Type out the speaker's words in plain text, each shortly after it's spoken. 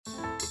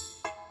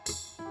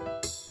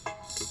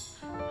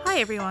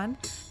everyone,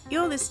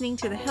 you're listening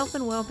to the Health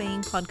and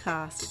Wellbeing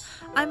Podcast.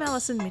 I'm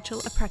Alison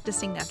Mitchell, a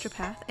practicing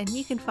naturopath, and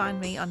you can find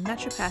me on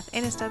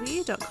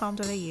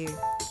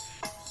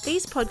naturopathnsw.com.au.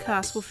 These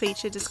podcasts will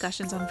feature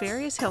discussions on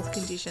various health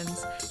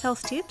conditions,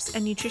 health tips,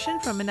 and nutrition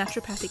from a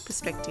naturopathic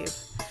perspective.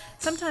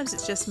 Sometimes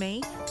it's just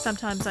me,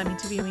 sometimes I'm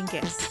interviewing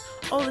guests.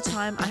 All the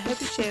time, I hope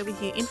to share with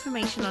you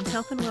information on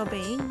health and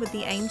wellbeing with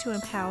the aim to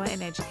empower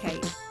and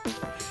educate.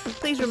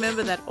 Please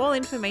remember that all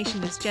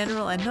information is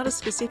general and not a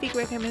specific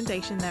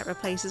recommendation that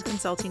replaces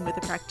consulting with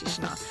a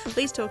practitioner.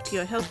 Please talk to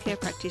your healthcare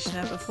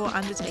practitioner before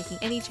undertaking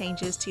any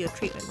changes to your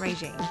treatment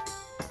regime.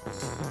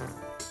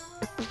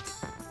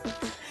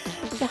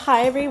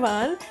 Hi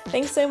everyone,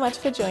 thanks so much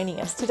for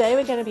joining us. Today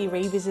we're going to be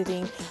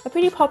revisiting a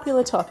pretty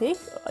popular topic,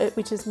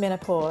 which is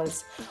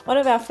menopause. One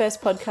of our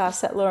first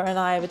podcasts that Laura and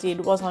I ever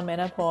did was on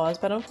menopause,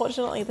 but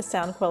unfortunately the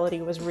sound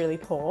quality was really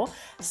poor,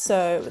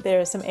 so there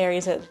are some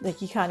areas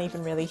that you can't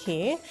even really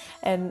hear,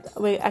 and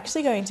we're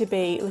actually going to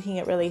be looking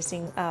at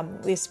releasing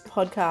this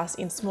podcast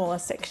in smaller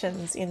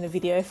sections in the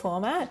video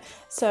format.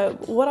 So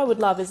what I would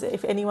love is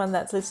if anyone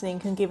that's listening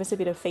can give us a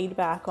bit of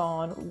feedback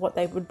on what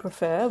they would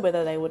prefer,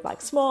 whether they would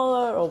like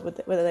smaller or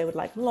whether they would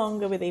like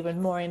longer with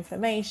even more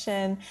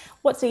information,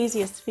 what's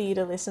easiest for you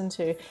to listen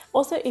to.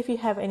 Also, if you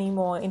have any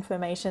more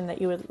information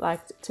that you would like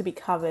to be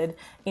covered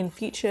in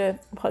future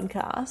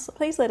podcasts,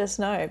 please let us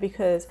know,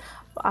 because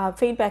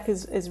feedback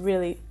is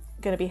really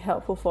going to be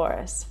helpful for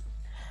us.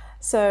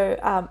 So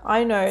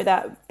I know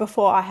that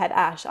before I had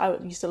Ash, I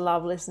used to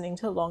love listening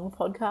to long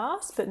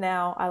podcasts, but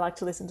now I like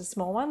to listen to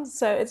small ones.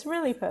 So it's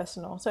really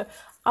personal. So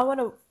I want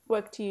to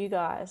work to you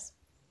guys.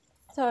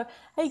 So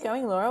how are you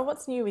going, Laura?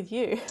 What's new with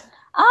you?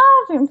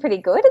 I've been pretty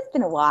good. It's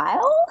been a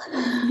while.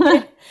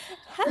 It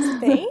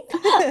has been.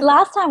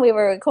 Last time we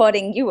were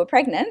recording, you were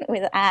pregnant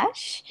with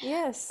Ash.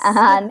 Yes.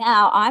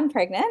 Now I'm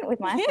pregnant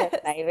with my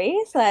first baby.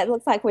 So it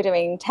looks like we're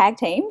doing tag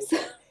teams.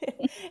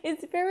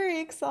 It's very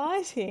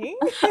exciting.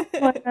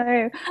 Oh,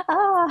 no.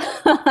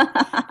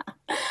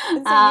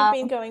 And so you've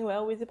been going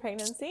well with the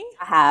pregnancy?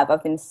 I have.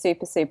 I've been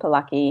super, super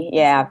lucky.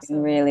 Yeah, I've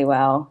been really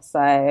well.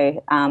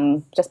 So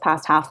just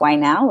past halfway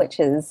now, which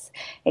is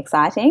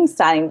exciting.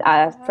 Starting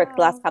for the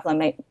last couple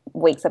of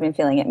weeks, I've been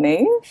feeling it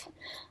move.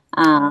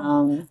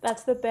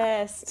 That's the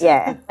best.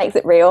 Yeah, makes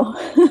it real.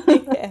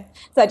 Yeah.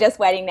 So just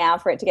waiting now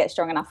for it to get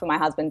strong enough for my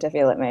husband to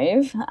feel it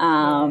move. It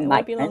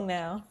won't be long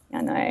now.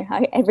 I know.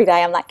 Every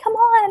day I'm like, come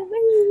on,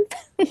 move.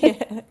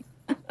 Yeah.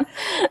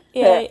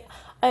 Yeah.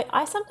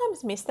 I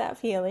sometimes miss that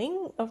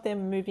feeling of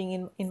them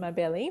moving in my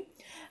belly.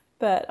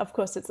 But of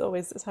course, it's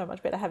always so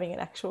much better having an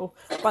actual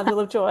bundle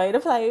of joy to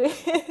play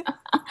with.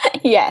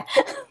 Yeah.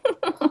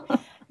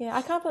 Yeah,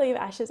 I can't believe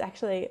Ash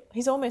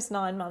he's almost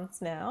 9 months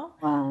now.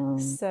 Wow.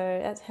 So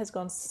that has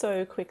gone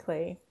so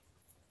quickly.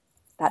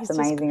 That's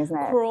amazing, isn't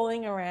it?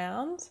 Crawling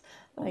around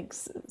like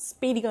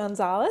Speedy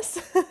Gonzales.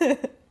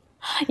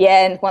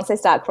 Yeah, and once they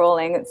start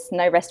crawling, it's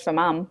no rest for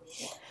mum.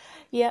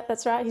 Yeah,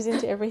 that's right. He's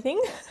into everything.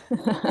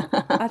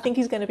 I think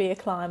he's going to be a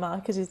climber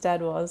because his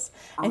dad was,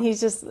 and he's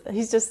just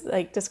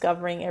like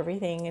discovering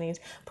everything, and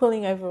he's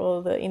pulling over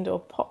all the indoor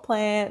pot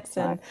plants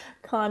and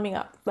climbing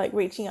up, like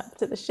reaching up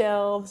to the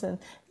shelves and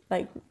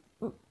like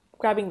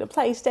grabbing the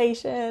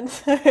PlayStation.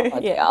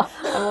 Yeah,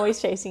 I'm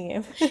always chasing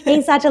him.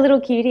 He's such a little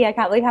cutie. I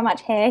can't believe how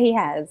much hair he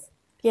has.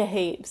 Yeah,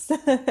 heaps.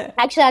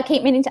 Actually, I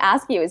keep meaning to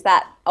ask you, is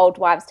that old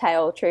wives'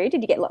 tale true?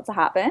 Did you get lots of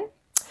heartburn?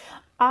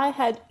 I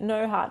had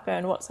no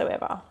heartburn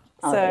whatsoever.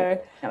 Oh,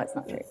 so no, it's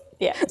not true.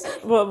 Yeah,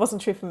 well, it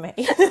wasn't true for me.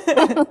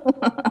 But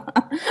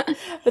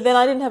then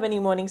I didn't have any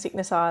morning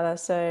sickness either,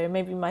 so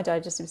maybe my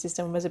digestive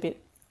system was a bit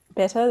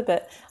better,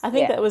 but I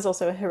think that was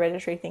also a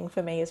hereditary thing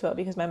for me as well,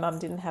 because my mum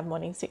didn't have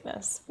morning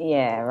sickness.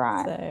 Yeah,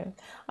 right. So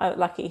I'm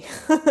lucky.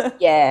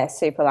 Yeah,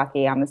 super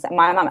lucky.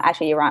 My mum,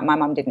 actually, you're right, my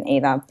mum didn't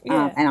either,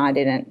 and I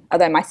didn't,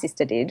 although my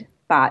sister did,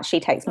 but she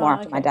takes more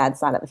after my dad's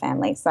side of the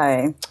family,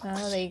 so.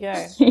 Oh, there you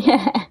go.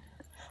 Yeah.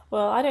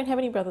 Well, I don't have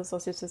any brothers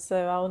or sisters,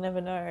 so I'll never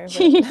know. But...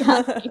 you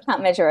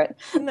can't measure it.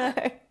 No.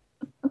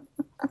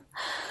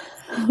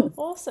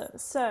 Awesome.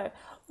 So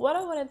what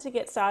I wanted to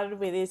get started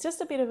with is just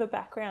a bit of a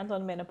background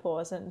on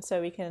menopause, and so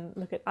we can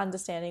look at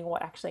understanding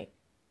what actually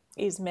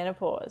is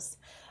menopause.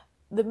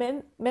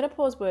 The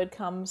menopause word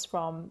comes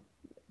from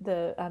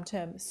the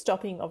term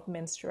stopping of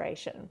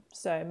menstruation,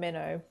 so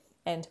meno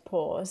and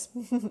pause.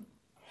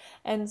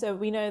 And so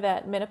we know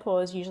that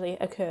menopause usually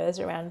occurs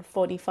around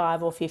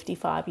 45 or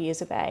 55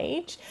 years of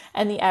age,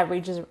 and the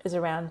average is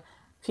around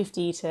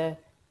 50 to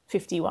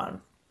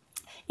 51.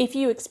 If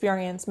you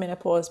experience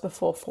menopause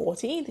before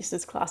 40, this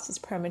is classed as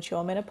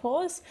premature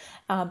menopause.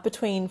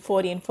 Between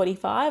 40 and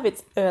 45,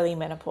 it's early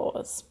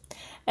menopause.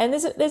 And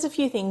there's a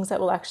few things that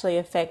will actually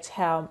affect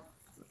how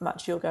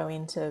much you'll go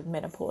into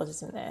menopause,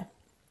 isn't there?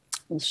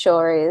 It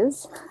sure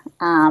is.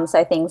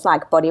 So things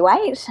like body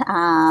weight,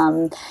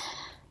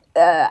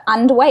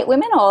 underweight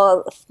women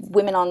or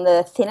women on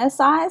the thinner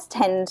size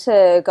tend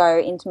to go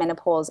into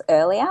menopause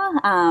earlier.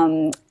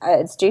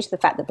 It's due to the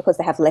fact that because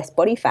they have less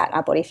body fat,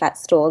 our body fat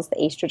stores the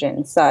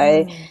estrogen.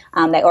 So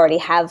they already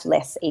have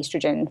less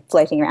estrogen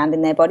floating around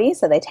in their body,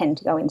 so they tend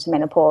to go into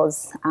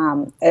menopause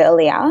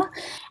earlier.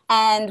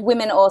 And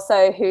women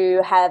also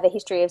who have a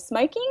history of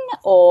smoking,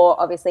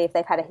 or obviously if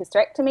they've had a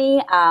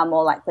hysterectomy, are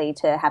more likely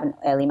to have an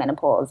early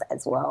menopause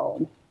as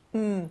well.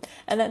 And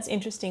that's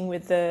interesting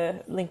with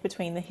the link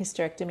between the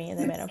hysterectomy and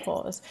the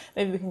menopause.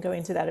 Maybe we can go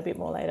into that a bit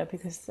more later,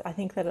 because I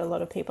think that a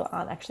lot of people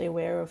aren't actually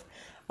aware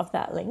of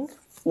that link.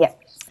 Yep.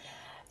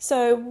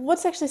 So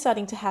what's actually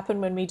starting to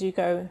happen when we do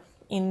go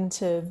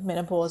into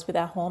menopause with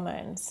our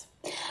hormones?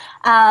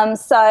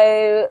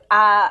 So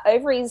our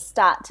ovaries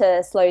start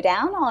to slow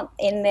down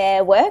in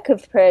their work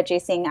of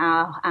producing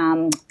our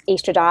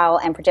estradiol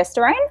and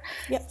progesterone.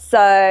 Yep.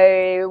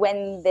 So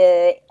when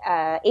the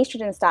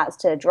estrogen starts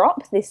to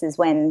drop, this is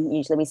when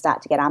usually we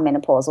start to get our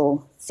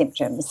menopausal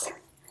symptoms.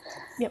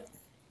 Yep.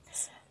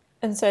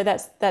 And so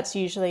that's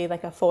usually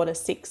like a 4 to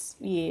 6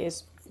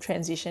 years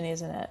transition,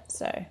 isn't it?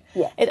 So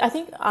yeah, I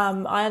think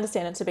I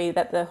understand it to be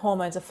that the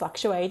hormones are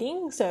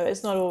fluctuating, so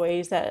it's not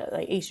always that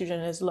like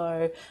estrogen is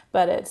low,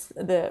 but it's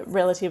the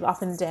relative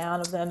up and down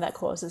of them that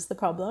causes the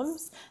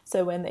problems.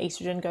 So when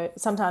the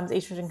sometimes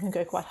estrogen can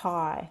go quite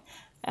high,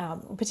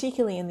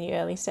 particularly in the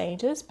early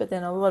stages, but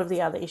then a lot of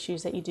the other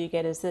issues that you do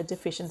get is the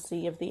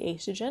deficiency of the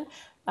estrogen,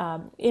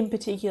 in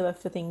particular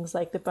for things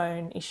like the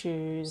bone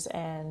issues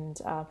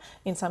and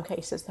in some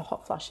cases the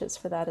hot flushes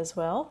for that as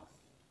well.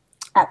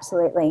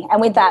 Absolutely. And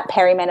with that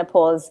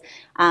perimenopause,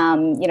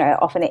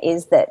 often it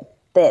is that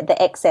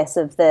the excess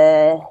of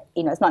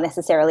it's not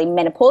necessarily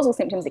menopausal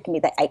symptoms, it can be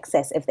the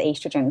excess of the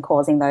estrogen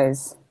causing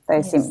those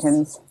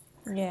symptoms.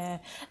 Yeah,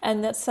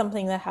 and that's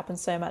something that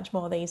happens so much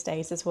more these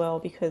days as well,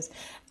 because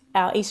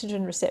our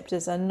estrogen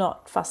receptors are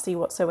not fussy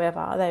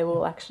whatsoever. They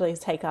will actually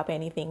take up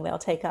anything. They'll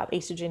take up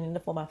estrogen in the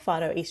form of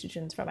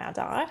phytoestrogens from our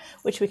diet,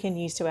 which we can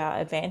use to our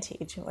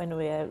advantage when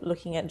we're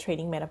looking at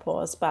treating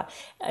menopause. But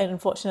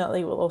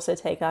unfortunately, we'll also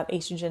take up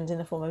estrogens in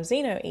the form of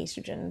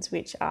xenoestrogens,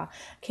 which are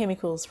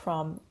chemicals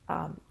from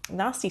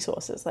nasty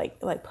sources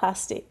like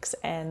plastics,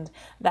 and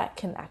that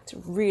can act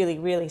really,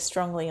 really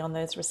strongly on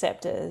those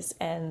receptors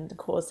and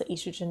cause the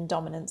estrogen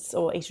dominance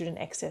or estrogen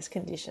excess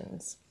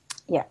conditions.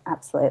 Yeah,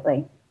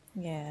 absolutely.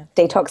 Yeah.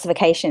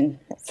 Detoxification.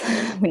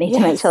 We need to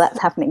make sure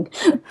that's happening.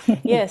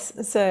 Yes.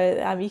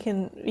 So you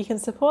can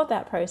support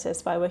that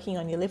process by working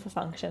on your liver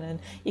function, and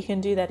you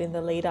can do that in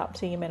the lead up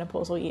to your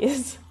menopausal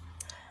years.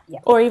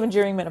 Yep. Or even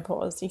during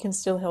menopause, you can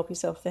still help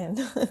yourself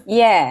then.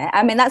 Yeah,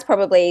 I mean, that's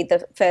probably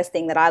the first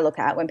thing that I look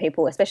at when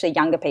people, especially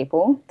younger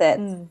people that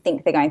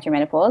think they're going through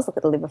menopause, look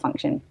at the liver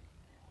function.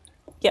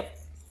 Yep,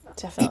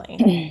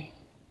 definitely.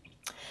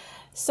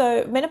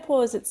 So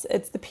menopause,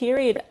 it's the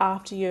period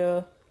after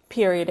your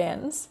period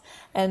ends,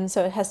 and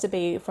so it has to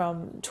be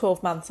from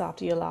 12 months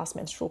after your last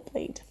menstrual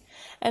bleed.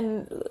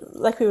 And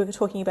like we were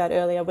talking about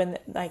earlier, when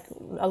like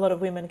a lot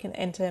of women can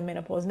enter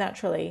menopause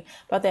naturally,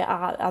 but there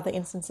are other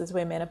instances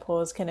where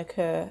menopause can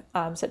occur,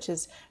 such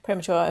as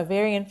premature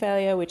ovarian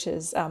failure, which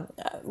is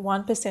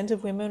 1%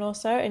 of women or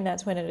so, and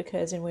that's when it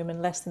occurs in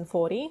women less than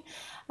 40.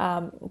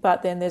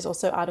 But then there's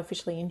also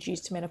artificially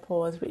induced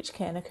menopause, which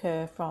can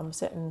occur from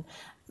certain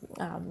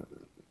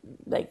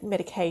like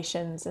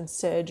medications and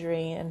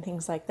surgery and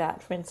things like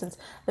that. For instance,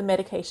 the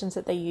medications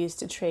that they use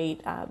to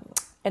treat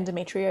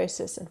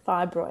endometriosis and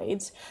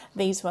fibroids,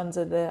 these ones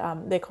are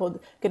they're called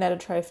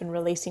gonadotrophin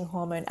releasing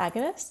hormone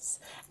agonists,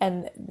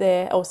 and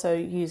they're also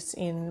used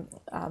in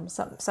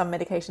some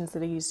medications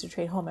that are used to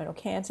treat hormonal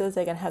cancers.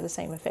 They're going to have the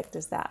same effect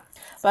as that,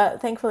 but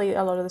thankfully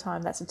a lot of the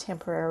time that's a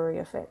temporary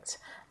effect,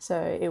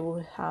 so it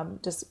will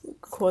just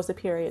cause the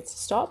periods to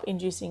stop,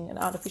 inducing an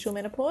artificial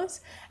menopause,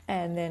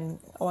 and then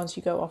once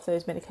you go off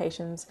those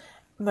medications,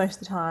 most of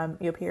the time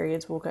your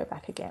periods will go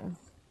back again.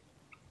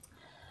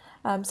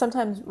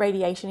 Sometimes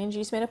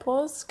radiation-induced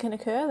menopause can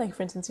occur, like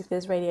for instance if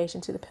there's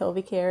radiation to the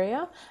pelvic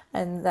area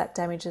and that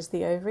damages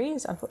the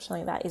ovaries.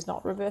 Unfortunately, that is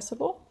not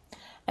reversible.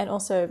 And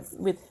also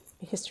with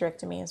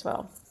hysterectomy as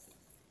well.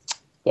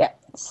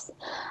 Yes.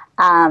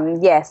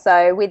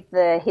 So with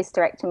the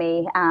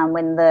hysterectomy,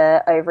 when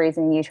the ovaries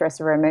and uterus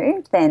are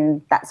removed,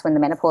 then that's when the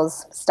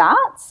menopause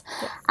starts.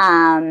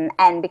 Yeah.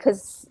 And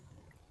because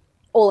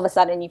all of a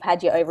sudden you've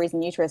had your ovaries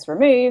and uterus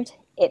removed,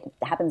 it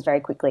happens very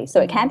quickly. So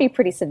it can be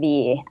pretty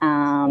severe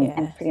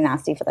and pretty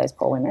nasty for those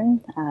poor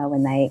women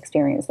when they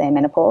experience their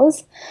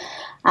menopause.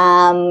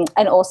 And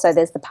also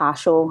there's the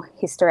partial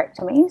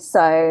hysterectomy.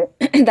 So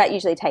that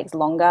usually takes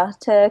longer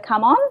to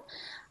come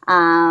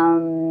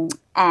on.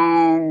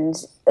 And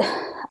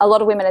a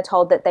lot of women are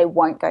told that they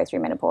won't go through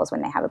menopause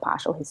when they have a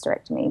partial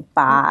hysterectomy,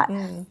 but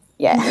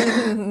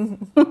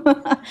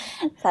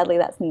sadly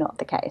that's not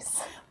the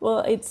case. Well,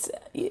 it's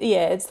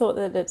thought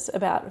that it's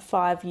about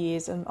 5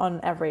 years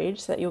on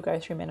average that you'll go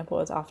through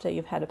menopause after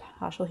you've had a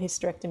partial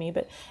hysterectomy,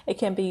 but it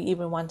can be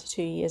even 1 to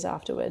 2 years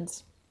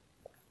afterwards.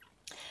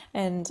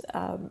 And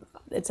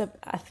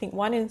I think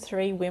 1 in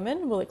 3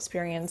 women will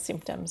experience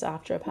symptoms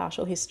after a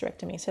partial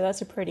hysterectomy. So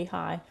that's a pretty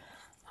high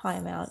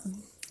amount.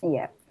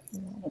 Yeah,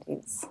 it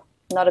is.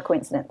 Not a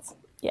coincidence.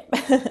 Yeah.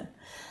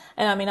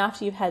 And I mean,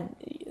 after you've had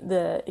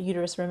the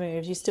uterus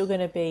removed, you're still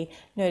going to be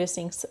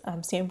noticing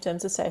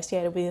symptoms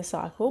associated with your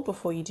cycle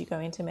before you do go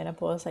into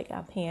menopause, like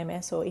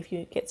PMS, or if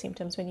you get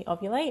symptoms when you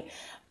ovulate.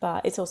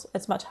 But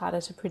it's much harder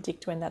to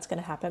predict when that's going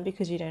to happen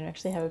because you don't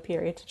actually have a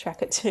period to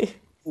track it to.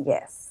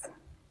 Yes.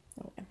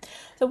 Okay.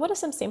 So what are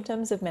some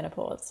symptoms of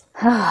menopause?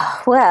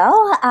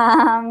 Well,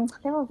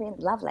 they've all been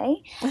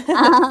lovely.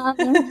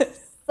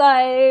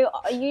 So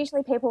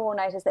usually people will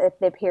notice that if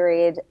their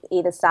period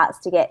either starts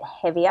to get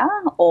heavier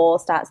or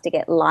starts to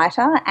get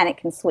lighter, and it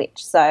can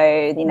switch.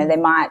 So, they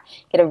might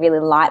get a really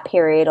light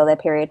period, or their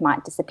period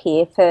might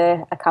disappear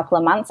for a couple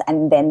of months,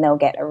 and then they'll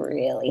get a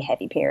really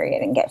heavy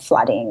period and get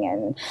flooding,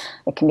 and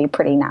it can be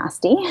pretty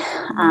nasty.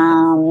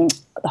 The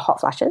hot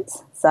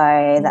flushes.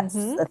 So that's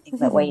the thing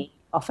that we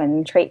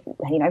often treat,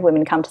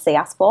 women come to see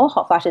us for,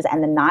 hot flushes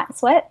and the night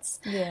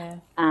sweats. Yeah.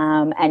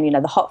 And,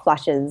 the hot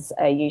flushes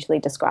are usually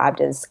described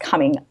as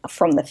coming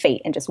from the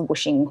feet and just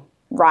whooshing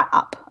right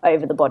up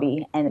over the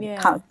body and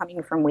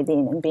coming from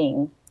within and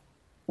being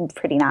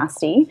pretty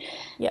nasty,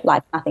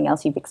 like nothing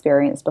else you've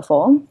experienced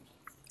before.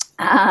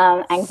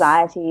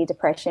 Anxiety,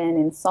 depression,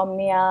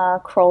 insomnia,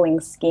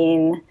 crawling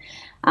skin,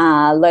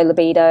 low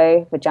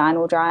libido,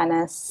 vaginal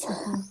dryness.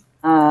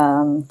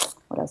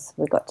 What else have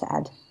we got to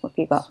add? What have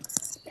you got?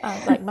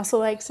 Like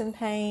muscle aches and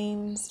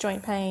pains,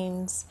 joint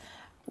pains,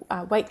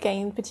 weight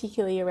gain,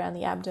 particularly around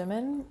the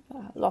abdomen,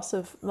 loss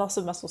of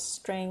muscle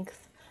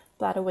strength,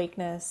 bladder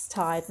weakness,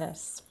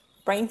 tiredness,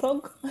 brain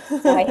fog.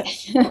 Not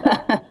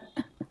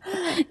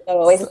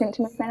always a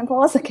symptom of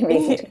menopause. It can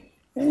be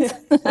a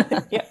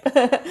symptom. Yep.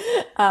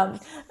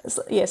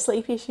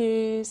 Sleep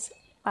issues,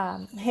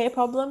 hair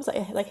problems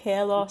like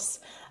hair loss,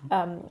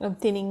 and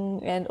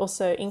thinning, and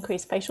also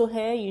increased facial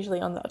hair,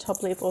 usually on the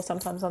top lip or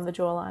sometimes on the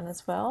jawline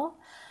as well.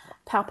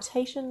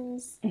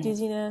 Palpitations,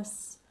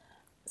 dizziness,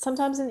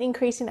 sometimes an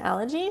increase in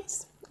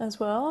allergies as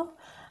well,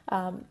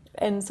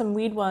 and some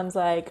weird ones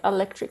like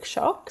electric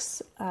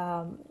shocks,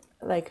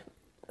 like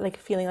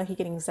feeling like you're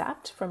getting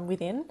zapped from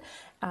within,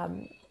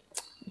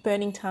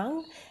 burning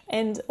tongue,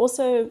 and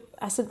also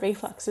acid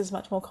reflux is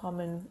much more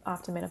common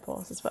after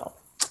menopause as well.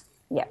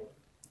 Yeah.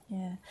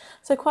 Yeah.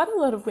 So quite a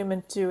lot of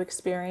women do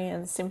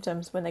experience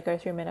symptoms when they go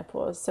through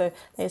menopause. So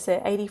they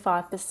say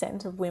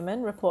 85% of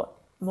women report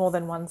more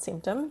than one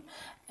symptom,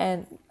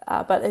 and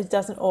but it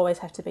doesn't always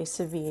have to be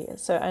severe.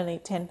 So only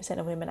 10%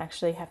 of women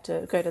actually have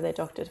to go to their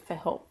doctor for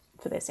help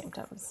for their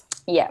symptoms.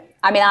 Yeah.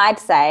 I mean, I'd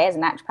say as a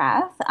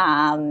naturopath,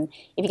 if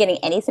you're getting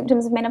any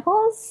symptoms of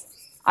menopause,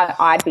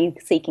 I'd be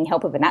seeking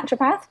help of a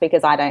naturopath,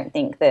 because I don't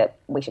think that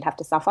we should have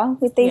to suffer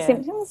with these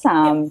symptoms.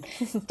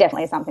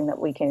 Definitely something that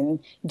we can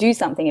do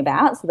something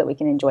about so that we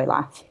can enjoy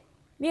life.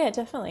 Yeah,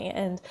 definitely.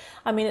 And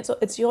I mean,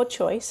 it's your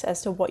choice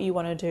as to what you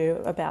want to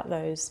do about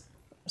those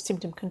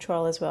symptom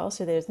control as well.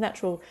 So there's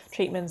natural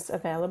treatments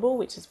available,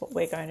 which is what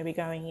we're going to be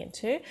going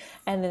into,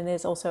 and then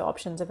there's also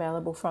options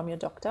available from your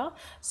doctor.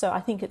 So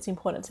I think it's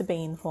important to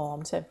be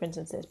informed. So for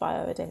instance, there's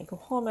bioidentical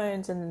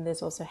hormones, and then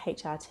there's also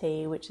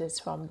HRT, which is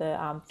from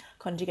the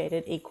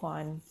conjugated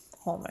equine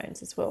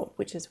hormones as well,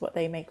 which is what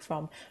they make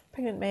from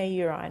pregnant mare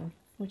urine,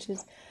 which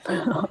is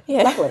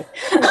lovely.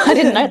 I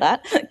didn't know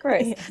that.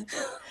 Gross.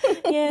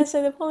 Yeah,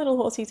 so the poor little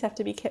horsies have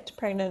to be kept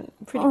pregnant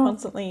pretty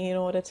constantly in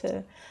order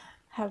to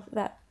have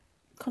that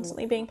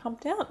constantly being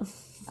pumped out.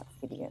 That's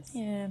hideous.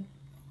 Yeah.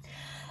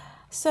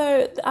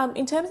 So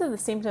in terms of the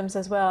symptoms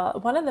as well,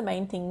 one of the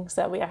main things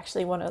that we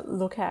actually want to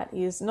look at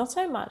is not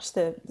so much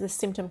the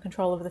symptom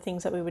control of the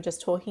things that we were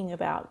just talking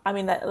about. I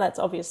mean, that's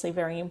obviously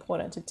very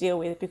important to deal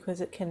with because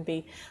it can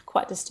be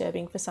quite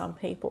disturbing for some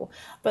people,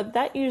 but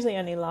that usually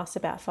only lasts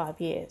about 5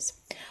 years.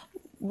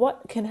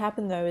 What can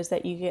happen though is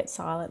that you get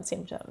silent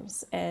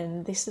symptoms,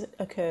 and this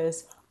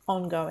occurs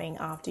ongoing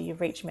after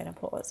you've reached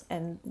menopause,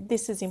 and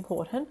this is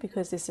important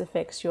because this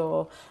affects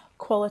your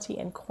quality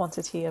and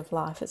quantity of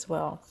life as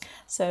well.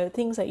 So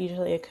things that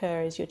usually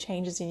occur is your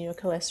changes in your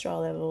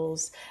cholesterol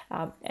levels,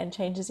 and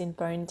changes in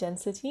bone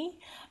density,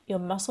 your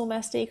muscle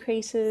mass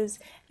decreases,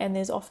 and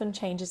there's often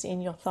changes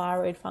in your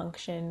thyroid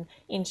function,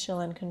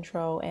 insulin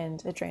control,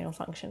 and adrenal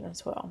function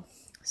as well.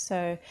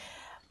 So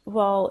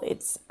while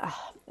it's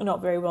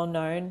not very well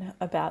known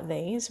about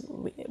these,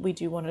 we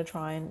do want to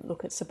try and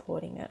look at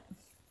supporting it.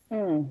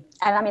 And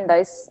I mean,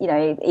 those,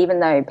 even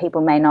though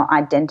people may not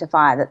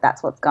identify that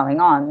that's what's going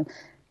on,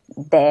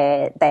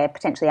 they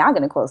potentially are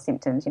going to cause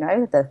symptoms.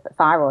 The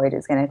thyroid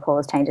is going to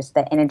cause changes to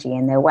their energy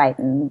and their weight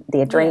and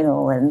the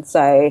adrenal. And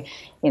so,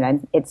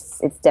 it's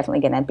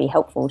definitely going to be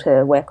helpful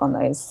to work on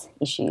those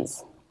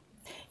issues.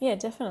 Yeah,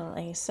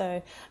 definitely.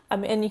 So,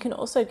 and you can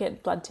also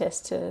get blood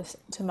tests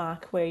to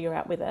mark where you're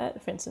at with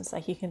it. For instance,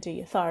 like you can do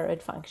your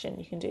thyroid function,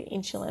 you can do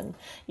insulin,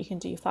 you can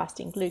do your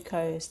fasting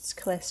glucose,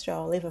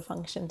 cholesterol, liver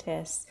function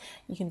tests.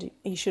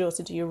 You should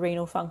also do your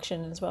renal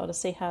function as well to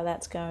see how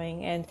that's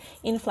going, and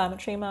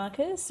inflammatory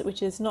markers,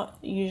 which is not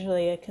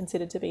usually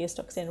considered to be a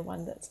stock standard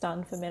one that's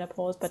done for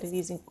menopause, but it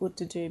is good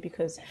to do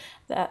because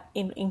that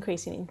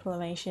increase in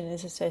inflammation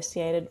is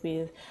associated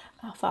with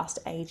fast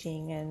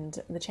aging and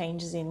the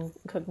changes in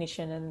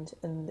cognition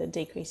and the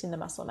decrease in the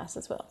muscle mass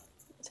as well.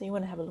 So you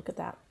want to have a look at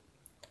that.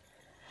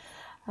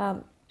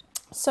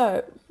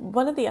 So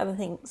one of the other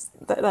things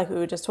that, like we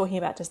were just talking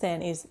about just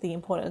then, is the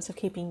importance of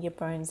keeping your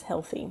bones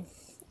healthy.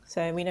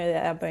 So we know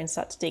that our bones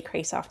start to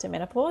decrease after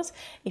menopause.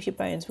 If your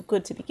bones were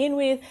good to begin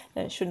with,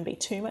 then it shouldn't be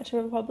too much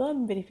of a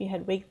problem. But if you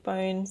had weak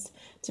bones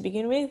to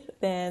begin with,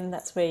 then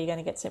that's where you're going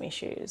to get some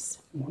issues.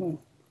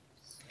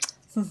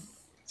 Mm-hmm.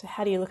 So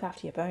how do you look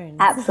after your bones?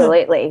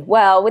 Absolutely.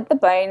 Well, with the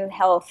bone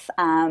health,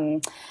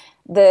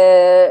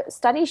 the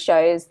study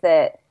shows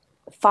that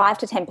 5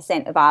 to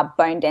 10% of our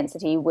bone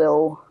density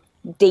will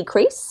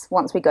decrease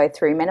once we go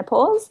through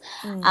menopause.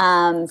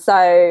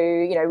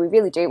 So, we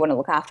really do want to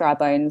look after our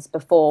bones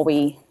before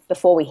we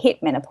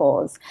hit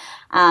menopause.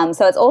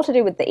 So it's all to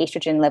do with the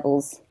estrogen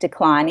levels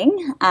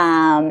declining,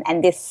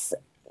 and this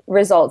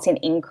results in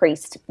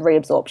increased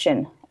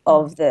reabsorption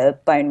of the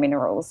bone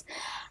minerals.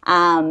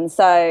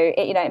 So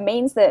it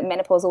means that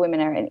menopausal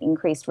women are at an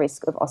increased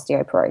risk of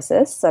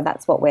osteoporosis. So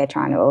that's what we're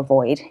trying to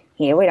avoid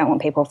here. We don't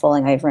want people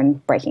falling over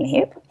and breaking a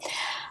hip.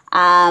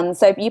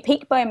 So your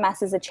peak bone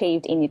mass is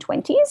achieved in your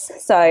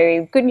 20s.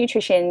 So good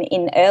nutrition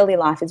in early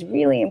life is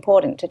really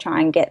important to try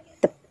and get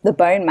the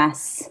bone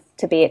mass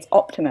to be its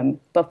optimum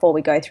before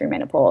we go through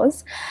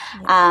menopause.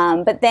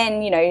 Yeah. But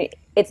then,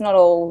 it's not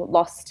all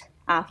lost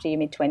after your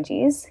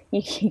mid-20s.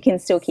 You can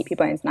still keep your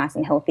bones nice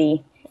and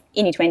healthy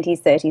in your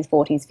 20s, 30s,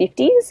 40s,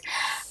 50s.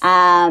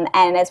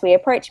 And as we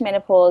approach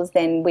menopause,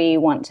 then we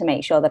want to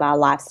make sure that our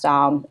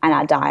lifestyle and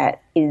our diet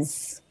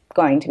is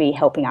going to be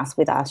helping us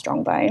with our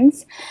strong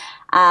bones.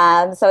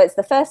 So it's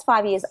the first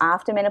 5 years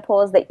after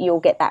menopause that you'll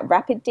get that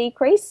rapid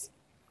decrease.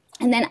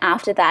 And then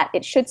after that,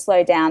 it should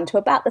slow down to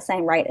about the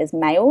same rate as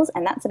males,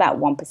 and that's about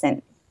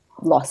 1%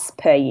 loss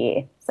per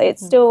year. So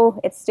it's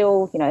still,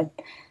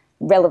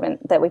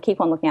 relevant that we keep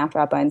on looking after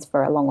our bones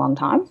for a long, long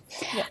time.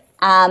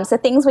 Yeah. So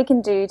things we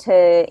can do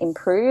to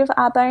improve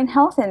our bone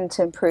health and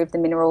to improve the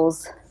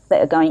minerals that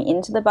are going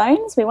into the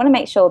bones. We want to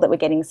make sure that we're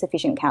getting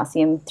sufficient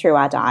calcium through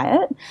our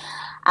diet.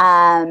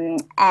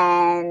 And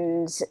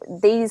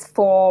these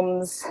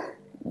forms,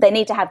 they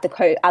need to have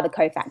the other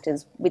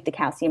cofactors with the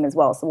calcium as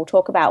well. So we'll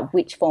talk about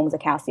which forms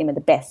of calcium are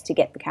the best to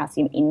get the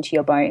calcium into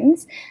your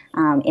bones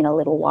in a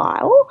little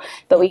while.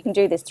 But we can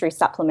do this through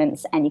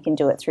supplements, and you can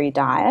do it through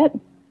diet.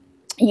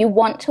 You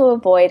want to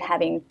avoid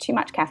having too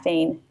much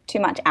caffeine, too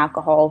much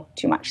alcohol,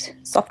 too much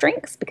soft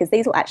drinks, because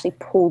these will actually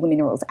pull the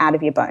minerals out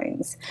of your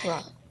bones.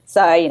 Right.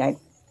 So,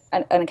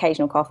 an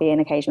occasional coffee, an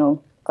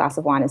occasional glass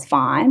of wine is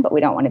fine, but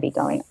we don't want to be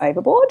going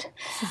overboard.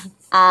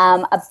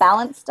 A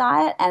balanced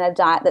diet, and a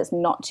diet that's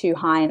not too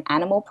high in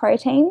animal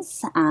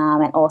proteins,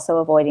 and also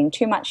avoiding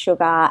too much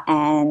sugar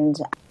and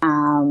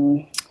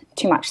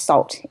too much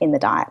salt in the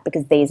diet,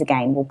 because these,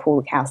 again, will pull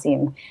the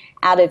calcium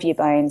out of your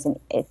bones and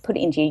put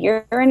it into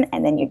your urine,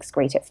 and then you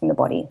excrete it from the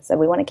body. So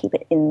we want to keep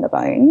it in the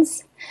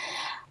bones.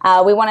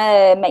 We want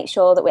to make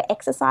sure that we're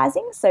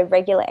exercising, so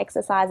regular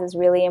exercise is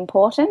really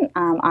important.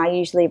 I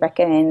usually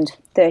recommend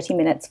 30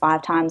 minutes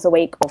 5 times a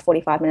week or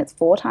 45 minutes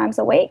 4 times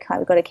a week.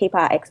 We've got to keep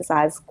our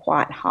exercise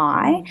quite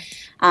high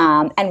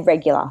and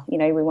regular.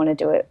 We want to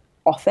do it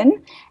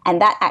often,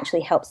 and that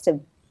actually helps to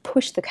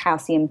push the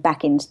calcium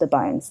back into the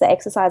bones. The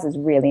exercise is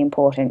really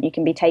important. You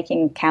can be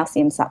taking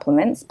calcium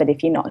supplements, but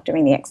if you're not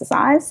doing the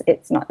exercise,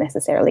 it's not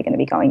necessarily going to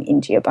be going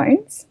into your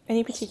bones.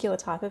 Any particular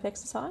type of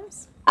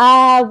exercise?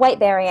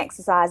 Weight-bearing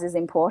exercise is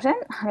important.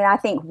 I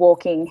think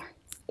walking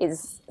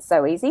is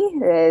so easy.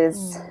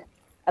 There's,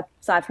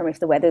 aside from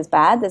if the weather's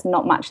bad, there's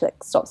not much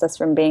that stops us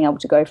from being able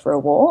to go for a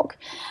walk.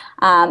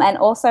 And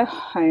also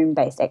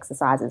home-based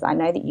exercises. I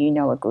know that you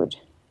know a good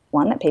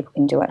one that people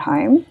can do at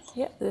home.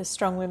 Yeah, the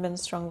Strong Women,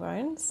 Strong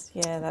Bones.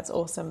 Yeah, that's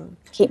awesome.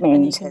 Keep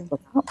meaning to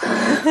look up.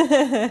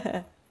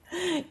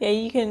 Yeah,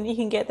 you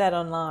can get that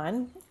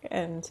online,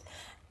 and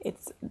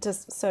it's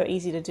just so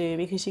easy to do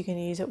because you can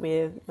use it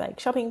with like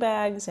shopping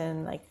bags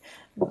and like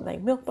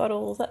milk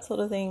bottles, that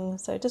sort of thing.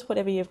 So just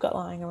whatever you've got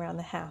lying around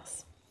the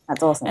house.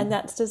 That's awesome. And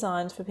that's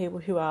designed for people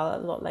who are a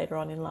lot later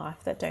on in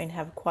life that don't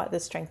have quite the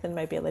strength and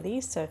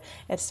mobility. So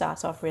it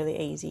starts off really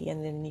easy,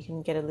 and then you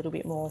can get a little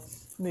bit more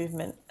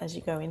movement as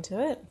you go into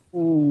it.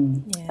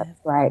 Yeah.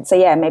 That's great.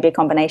 So maybe a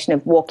combination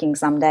of walking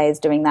some days,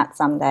 doing that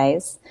some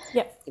days.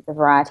 Yep. Keep the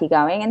variety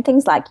going, and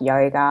things like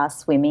yoga,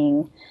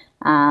 swimming,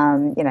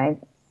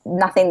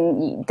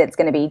 nothing that's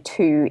going to be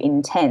too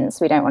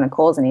intense. We don't want to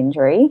cause an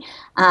injury.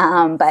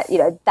 But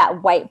that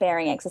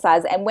weight-bearing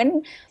exercise,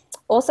 and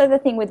also the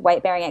thing with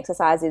weight-bearing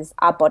exercise is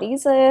our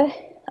bodies are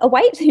a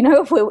weight.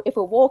 If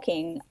we're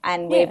walking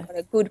and we've got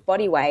a good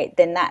body weight,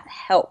 then that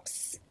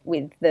helps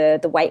with the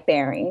weight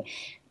bearing,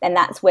 and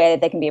that's where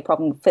there can be a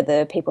problem for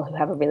the people who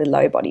have a really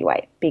low body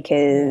weight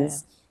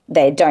because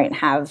they don't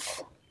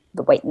have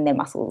the weight in their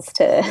muscles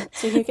to.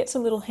 So you get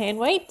some little hand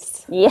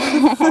weights.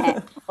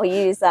 Yeah, or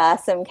use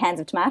some cans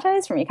of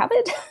tomatoes from your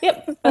cupboard.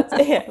 Yep,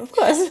 yeah, of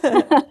course.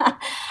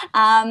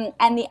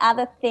 And the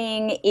other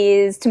thing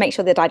is to make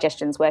sure the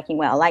digestion's working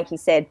well. Like you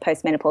said,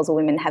 postmenopausal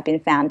women have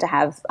been found to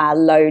have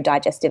low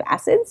digestive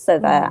acids, so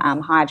the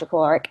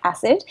hydrochloric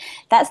acid.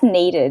 That's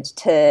needed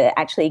to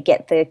actually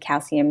get the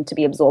calcium to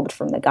be absorbed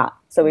from the gut.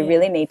 So we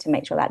really need to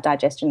make sure that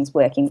digestion's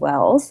working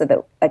well so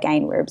that,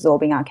 again, we're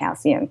absorbing our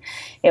calcium.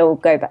 It will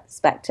go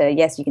back to,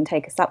 yes, you can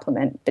take a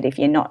supplement, but if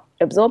you're not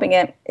absorbing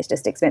it, it's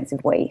just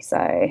expensive wee.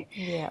 So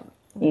yeah,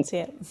 that's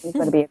it. You've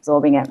got to be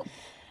absorbing it.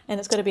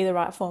 And it's got to be the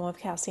right form of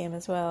calcium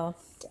as well.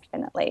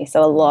 Definitely.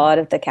 So a lot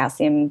of the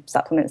calcium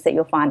supplements that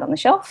you'll find on the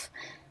shelf,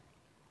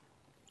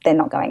 they're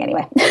not going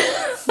anywhere.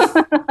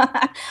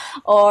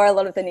 Or a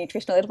lot of the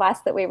nutritional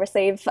advice that we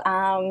receive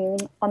on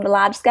the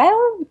large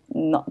scale,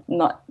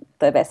 not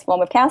the best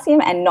form of calcium,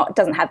 and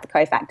doesn't have the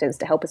cofactors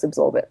to help us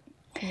absorb it.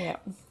 Yeah.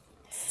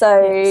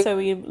 So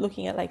we're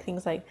looking at like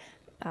things like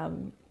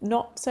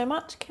not so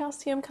much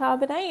calcium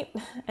carbonate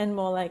and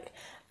more like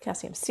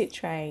calcium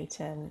citrate,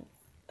 and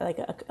like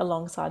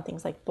alongside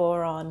things like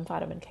boron,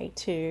 vitamin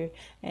K2,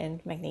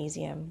 and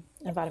magnesium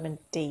and vitamin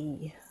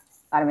D.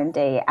 Vitamin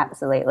D,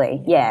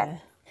 absolutely, yeah.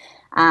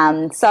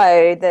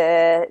 So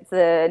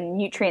the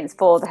nutrients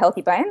for the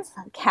healthy bones,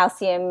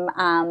 calcium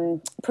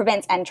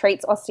prevents and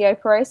treats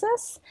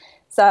osteoporosis.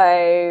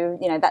 So,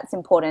 that's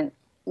important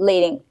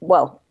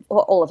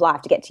all of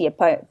life to get to your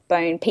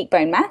peak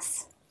bone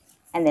mass,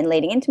 and then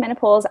leading into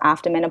menopause,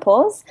 after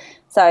menopause.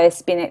 So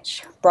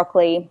spinach,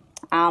 broccoli,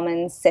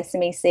 almonds,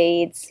 sesame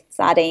seeds,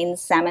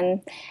 sardines,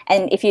 salmon.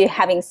 And if you're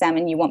having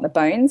salmon, you want the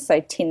bones. So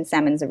tinned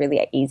salmon's a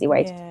really easy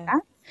way to do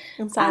that.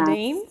 And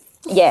sardines?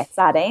 Yeah,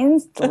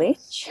 sardines,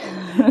 delish.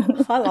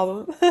 I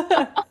love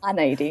them. I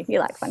know you do. You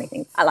like funny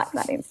things. I like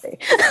sardines too.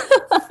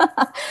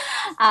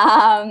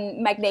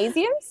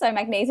 Magnesium. So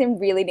magnesium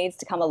really needs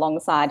to come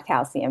alongside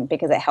calcium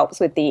because it helps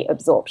with the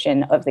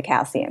absorption of the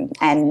calcium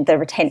and the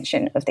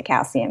retention of the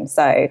calcium.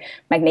 So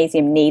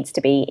magnesium needs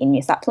to be in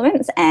your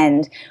supplements.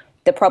 And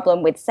the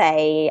problem with,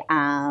 say,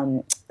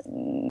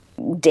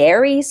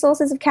 dairy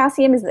sources of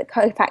calcium is that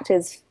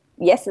cofactors,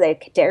 yes,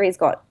 dairy's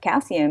got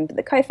calcium, but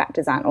the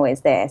cofactors aren't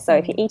always there. So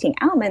if you're eating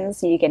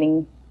almonds, you're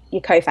getting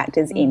your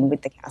cofactors in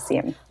with the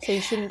calcium. So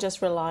you shouldn't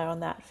just rely on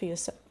that for your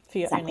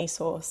only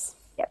source.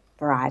 Yep,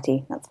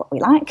 variety. That's what we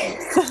like.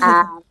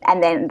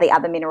 And then the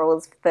other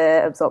minerals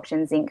for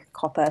absorption: zinc,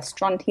 copper,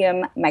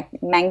 strontium,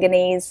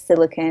 manganese,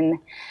 silicon,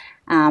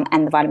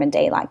 and the vitamin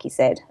D, like you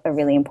said, are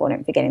really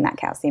important for getting that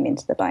calcium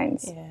into the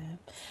bones. Yeah.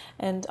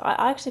 And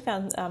I actually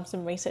found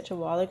some research a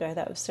while ago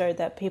that showed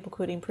that people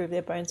could improve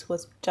their bone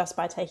scores just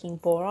by taking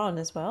boron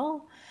as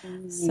well.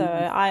 So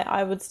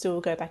I would still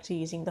go back to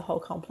using the whole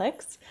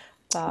complex.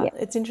 But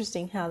it's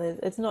interesting how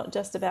it's not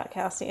just about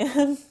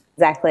calcium.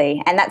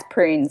 Exactly. And that's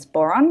prunes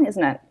boron,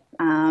 isn't it?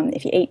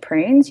 If you eat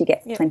prunes, you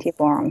get plenty of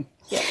boron.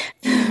 Yeah.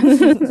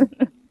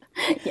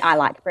 I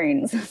like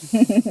prunes.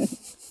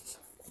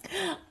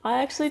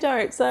 I actually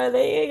don't. So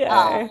there you go.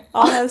 Oh.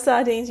 I'll have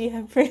sardines, you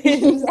have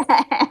prunes.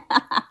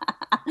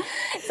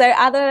 So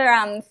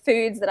other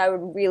foods that I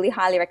would really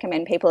highly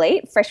recommend people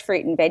eat: fresh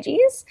fruit and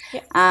veggies.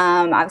 Yep.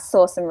 I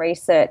saw some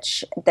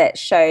research that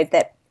showed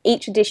that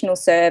each additional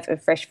serve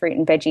of fresh fruit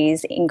and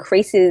veggies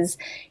increases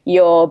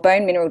your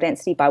bone mineral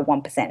density by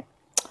 1%.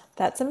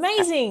 That's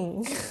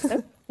amazing.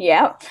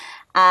 Yeah.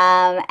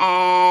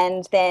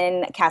 And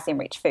then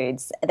calcium-rich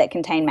foods that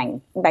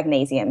contain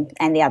magnesium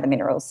and the other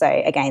minerals. So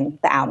again,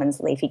 the almonds,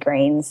 leafy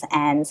greens,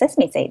 and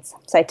sesame seeds.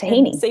 So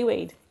tahini. And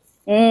seaweed.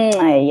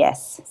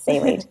 Yes,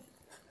 seaweed.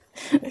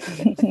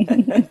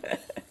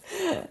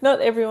 Not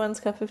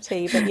everyone's cup of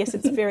tea, but yes,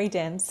 it's very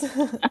dense.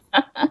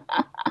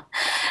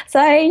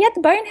 So yeah,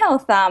 the bone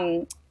health.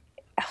 I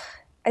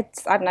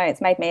don't know.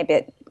 It's made me a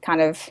bit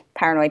kind of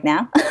paranoid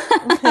now.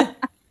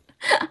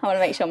 I want to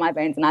make sure my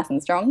bones are nice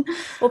and strong.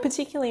 Well,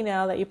 particularly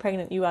now that you're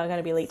pregnant, you are going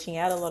to be leaching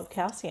out a lot of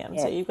calcium.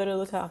 Yeah. So you've got to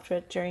look after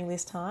it during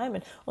this time,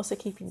 and also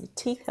keeping your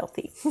teeth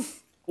healthy.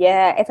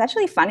 Yeah, it's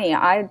actually funny.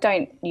 I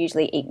don't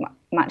usually eat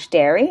much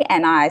dairy,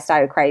 and I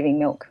started craving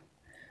milk.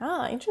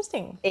 Ah,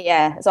 interesting.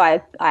 Yeah, so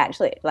I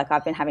actually,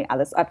 I've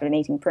been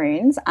eating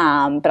prunes,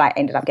 but I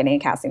ended up getting a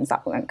calcium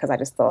supplement because I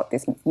just thought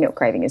this milk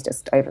craving is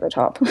just over the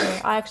top.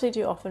 Yeah, I actually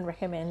do often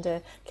recommend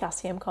a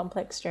calcium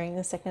complex during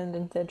the second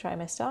and third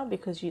trimester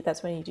because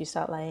that's when you do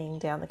start laying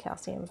down the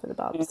calcium for the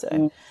bub.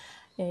 So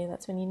yeah,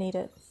 that's when you need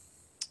it.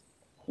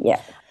 Yeah.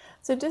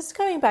 So just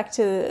going back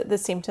to the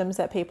symptoms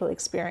that people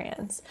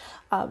experience,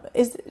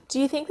 do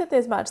you think that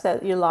there's much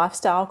that your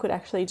lifestyle could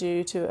actually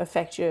do to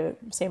affect your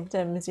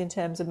symptoms in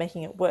terms of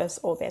making it worse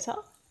or better?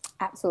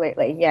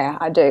 Absolutely, yeah,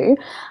 I do.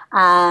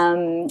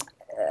 A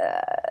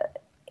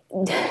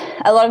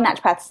lot of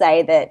naturopaths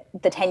say that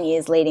the 10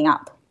 years leading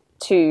up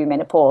to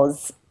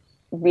menopause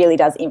really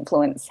does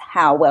influence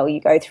how well you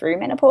go through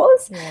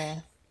menopause. Yeah.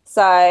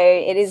 So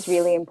it is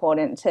really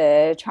important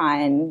to try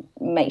and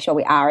make sure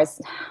we are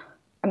as,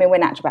 I mean, we're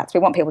naturopaths. We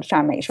want people to try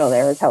and make sure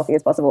they're as healthy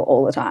as possible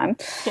all the time.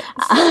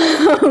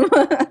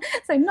 Yeah.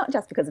 So not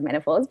just because of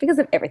menopause, because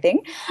of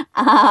everything.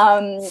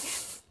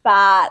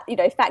 But, you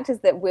know, factors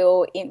that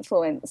will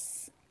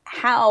influence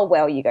how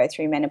well you go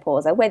through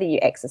menopause are whether you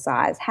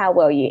exercise, how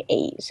well you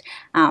eat,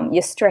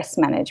 your stress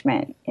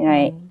management. You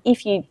know,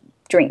 if you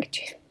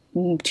drink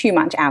too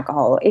much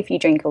alcohol, if you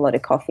drink a lot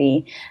of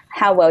coffee,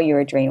 how well your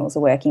adrenals are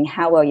working,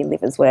 how well your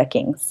liver's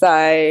working.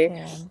 So,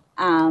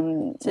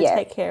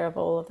 take care of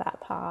all of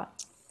that part.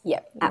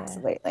 Yep,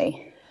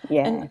 absolutely.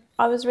 Yeah. And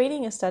I was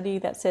reading a study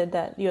that said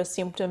that your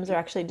symptoms are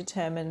actually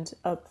determined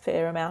a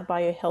fair amount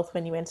by your health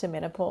when you enter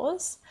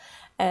menopause.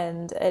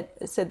 And it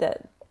said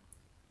that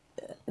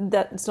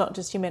it's not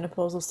just your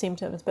menopausal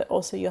symptoms, but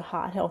also your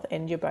heart health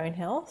and your bone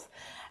health.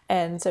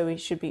 And so we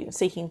should be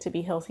seeking to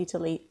be healthy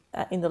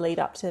in the lead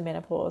up to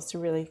menopause to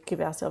really give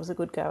ourselves a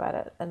good go at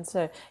it. And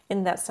so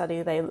in that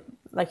study, they,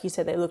 like you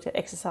said, they looked at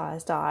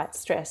exercise, diet,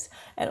 stress,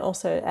 and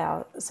also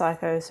our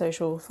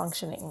psychosocial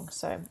functioning.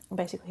 So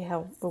basically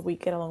how will we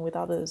get along with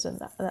others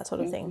and that sort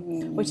of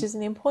thing, which is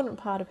an important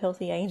part of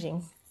healthy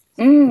aging.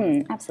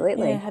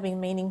 Absolutely. Yeah, having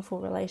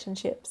meaningful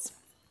relationships.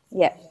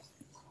 Yeah.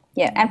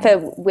 Yeah. And for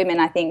women,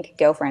 I think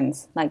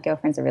girlfriends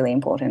are really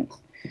important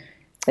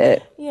for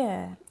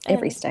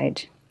every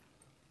stage.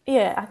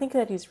 Yeah, I think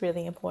that is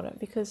really important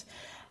because,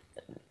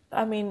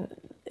 I mean,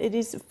 it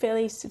is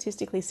fairly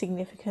statistically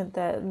significant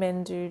that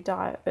men do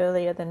die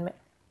earlier than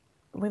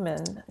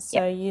women.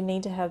 So you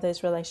need to have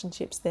those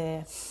relationships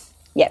there.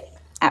 Yep,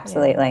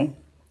 absolutely.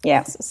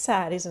 Yeah. It's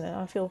sad, isn't it?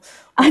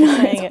 I know,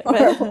 saying it's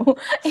horrible. But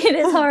it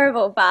is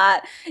horrible,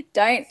 but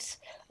don't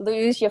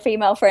lose your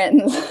female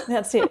friends.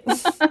 That's it.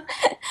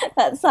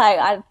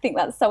 I think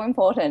that's so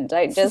important.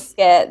 Don't just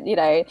get, you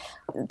know,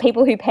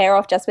 people who pair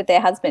off just with their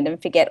husband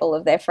and forget all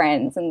of their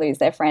friends and lose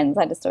their friends.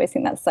 I just always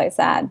think that's so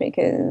sad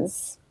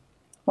because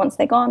once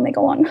they're gone, they're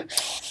gone.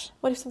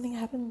 What if something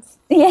happens?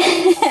 Yeah.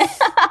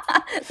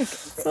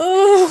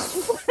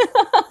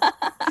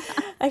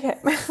 Okay.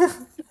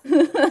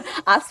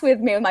 Us with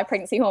my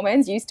pregnancy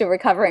hormones used to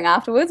recovering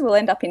afterwards will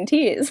end up in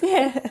tears.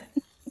 Yeah.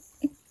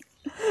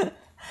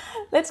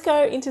 Let's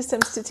go into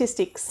some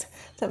statistics,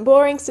 some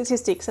boring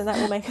statistics, and that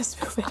will make us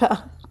feel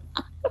better.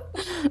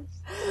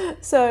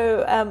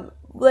 So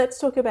let's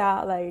talk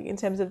about, like, in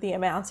terms of the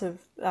amount of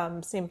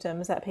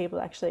symptoms that people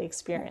actually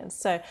experience.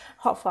 So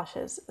hot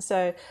flushes.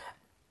 So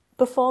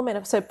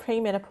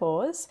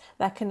pre-menopause,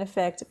 that can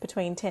affect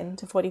between 10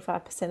 to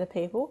 45% of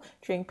people.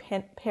 During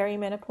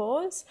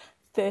perimenopause,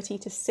 30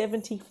 to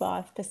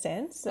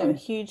 75%, so a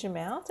huge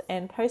amount.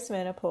 And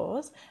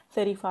post-menopause,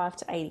 35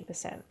 to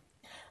 80%.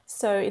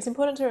 So it's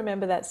important to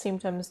remember that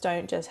symptoms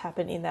don't just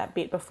happen in that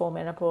bit before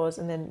menopause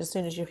and then as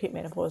soon as you hit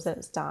menopause, then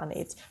it's done.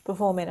 It's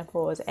before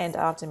menopause and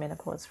after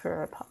menopause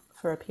for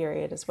a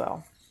period as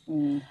well.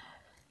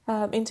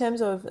 In terms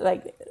of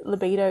like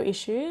libido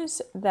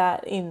issues,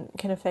 that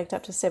can affect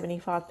up to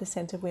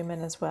 75% of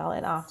women as well,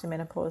 and after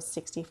menopause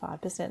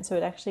 65%. So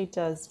it actually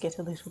does get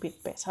a little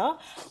bit better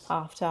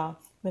after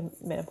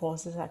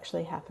menopause has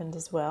actually happened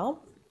as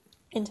well.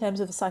 In terms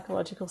of the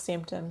psychological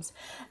symptoms,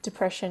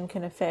 depression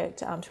can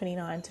affect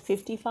 29 to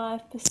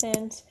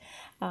 55%,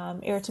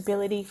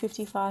 irritability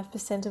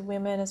 55% of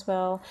women as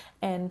well,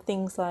 and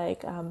things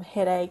like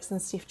headaches and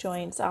stiff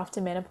joints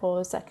after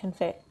menopause that can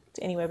affect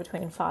anywhere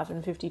between 5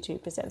 and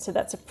 52%. So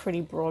that's a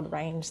pretty broad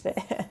range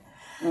there.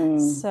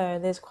 So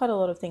there's quite a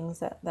lot of things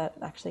that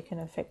actually can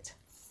affect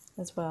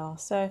as well.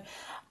 So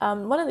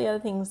one of the other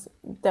things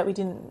that we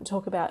didn't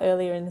talk about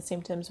earlier in the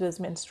symptoms was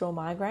menstrual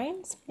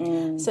migraines.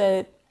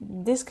 So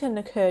this can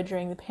occur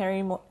during the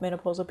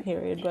perimenopausal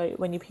period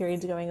when your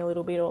period's going a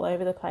little bit all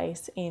over the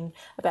place in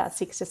about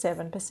 6 to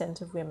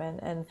 7% of women,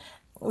 and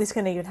this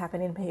can even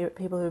happen in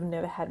people who've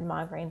never had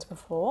migraines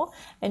before,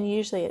 and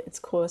usually it's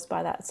caused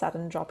by that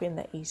sudden drop in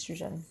the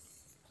estrogen.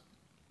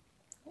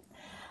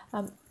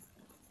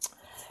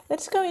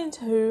 Let's go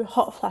into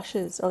hot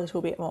flushes a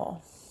little bit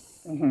more.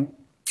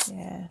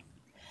 Yeah.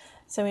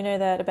 So we know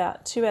that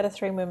about 2 out of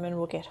 3 women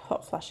will get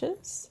hot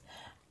flushes.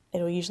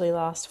 It'll usually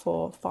last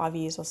for 5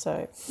 years or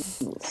so.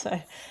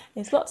 So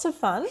it's lots of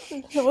fun.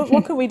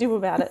 What can we do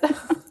about it?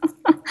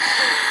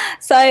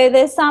 So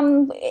there's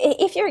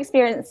if you're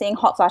experiencing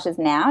hot flushes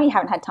now, you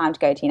haven't had time to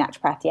go to your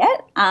naturopath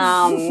yet.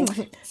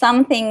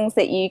 Some things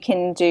that you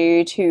can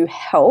do to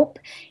help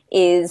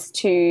is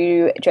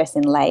to dress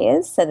in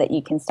layers so that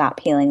you can start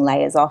peeling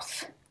layers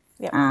off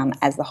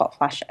as the hot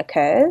flush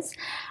occurs.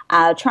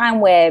 Try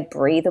and wear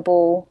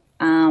breathable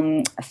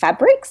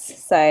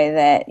fabrics so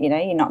that, you know,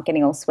 you're not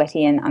getting all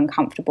sweaty and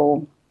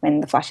uncomfortable when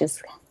the flush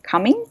is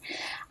coming.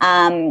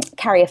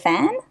 Carry a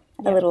fan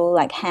a little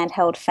like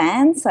handheld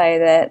fan so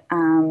that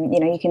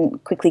you can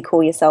quickly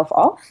cool yourself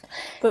off.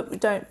 But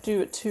don't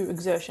do it to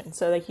exertion.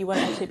 So like you want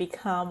to actually be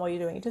calm while you're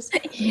doing it. Just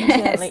Yes,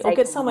 gently, or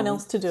get someone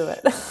else to do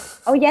it.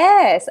 Oh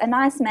yes, a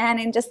nice man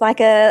in just like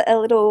a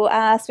little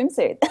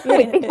swimsuit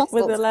with big With a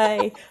muscles.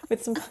 lay,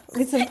 with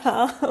some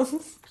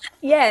palms.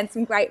 Yeah, and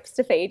some grapes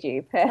to feed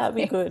you. That'd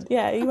be Perfect. good.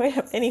 Yeah, you won't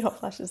have any hot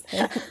flashes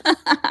then.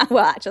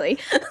 Well, actually,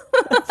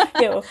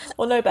 Yeah,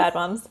 or no bad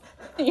ones.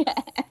 yeah.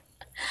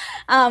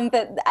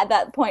 But at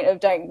that point of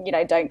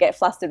don't get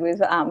flustered with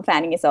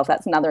fanning yourself.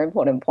 That's another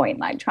important point.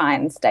 Like try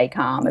and stay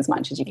calm as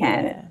much as you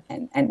can, Yeah.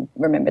 and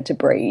remember to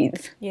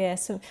breathe. Yeah,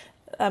 so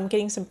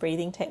getting some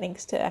breathing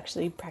techniques to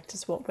actually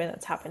practice when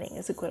it's happening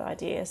is a good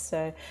idea.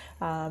 So,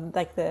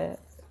 like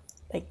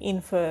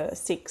in for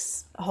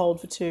 6,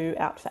 hold for 2,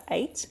 out for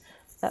 8.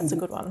 That's a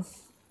good one.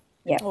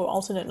 Yeah, Or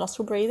alternate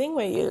nostril breathing,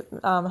 where you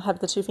have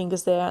the 2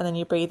 fingers there, and then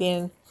you breathe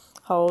in,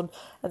 hold,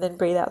 and then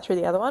breathe out through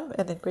the other one,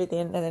 and then breathe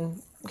in, and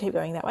then keep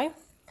going that way.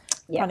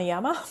 yeah,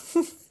 Pranayama.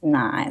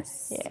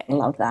 nice. Yeah.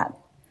 Love that.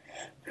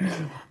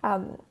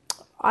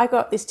 I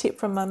got this tip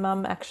from my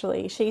mum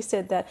actually. She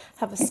said that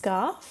have a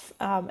scarf,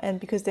 and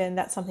because then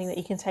that's something that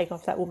you can take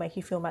off that will make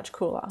you feel much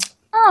cooler.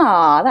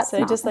 Oh, that's So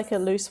nice. just like a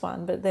loose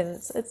one, but then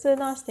it's a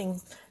nice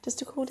thing just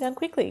to cool down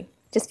quickly.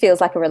 Just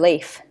feels like a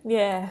relief.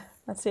 Yeah,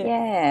 that's it.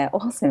 Yeah,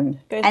 awesome.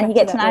 Goes And back you to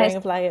get to that wearing know,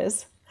 of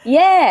layers.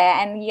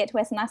 yeah, and you get to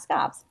wear some nice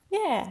scarves.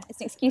 Yeah,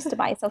 It's an excuse to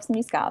buy yourself some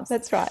new scarves.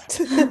 that's right.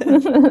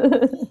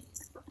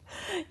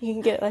 You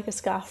can get like a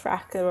scarf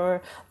rack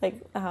or like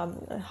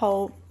a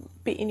whole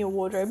bit in your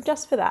wardrobe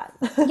just for that.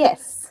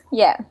 Yes,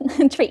 yeah.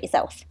 Treat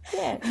yourself.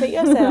 Yeah, treat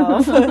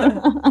yourself.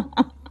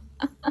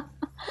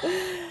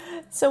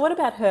 So what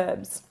about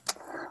herbs?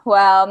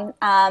 Well,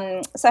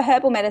 so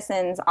herbal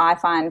medicines I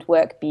find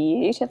work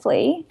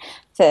beautifully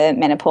for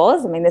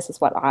menopause. I mean, this is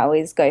what I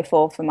always go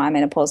for my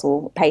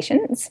menopausal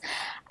patients.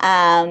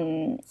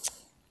 Um,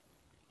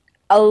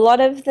 a lot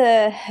of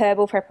the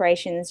herbal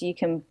preparations you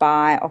can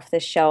buy off the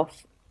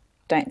shelf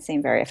don't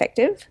seem very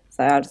effective.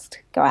 So I'll just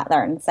go out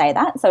there and say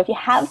that. So if you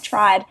have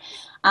tried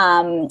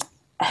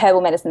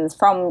herbal medicines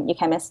from your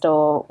chemist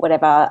or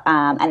whatever,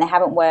 and they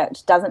haven't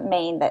worked, doesn't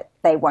mean that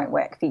they won't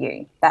work for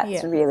you. That's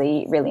Yeah.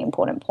 really, really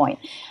important point.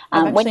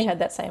 I've When actually you had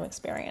that same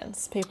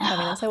experience. People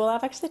come in and say, well,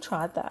 I've actually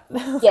tried that.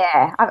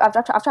 Yeah,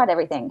 I've tried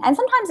everything. And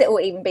sometimes it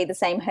will even be the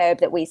same herb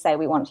that we say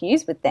we want to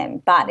use with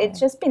them, but it's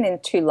just been in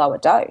too low a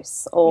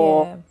dose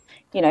or,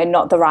 Yeah.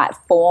 not the right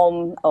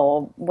form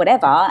or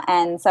whatever.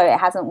 And so it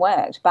hasn't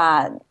worked.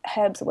 But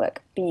herbs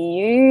work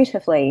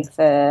beautifully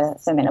for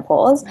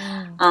menopause.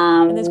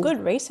 And there's good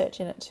research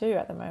in it too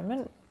at the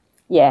moment,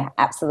 Yeah,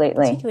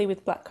 absolutely. particularly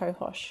with black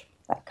cohosh.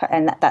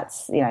 And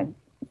that's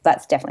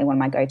definitely one of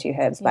my go-to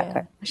herbs, black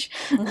Yeah.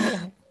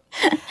 cohosh.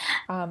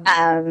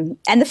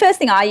 And the first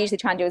thing I usually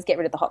try and do is get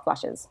rid of the hot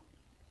flushes.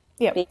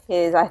 Yep.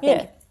 Because I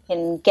think Yeah. we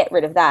can get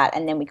rid of that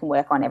and then we can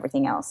work on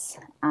everything else.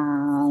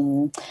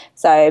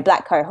 So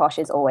black cohosh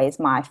is always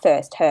my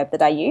first herb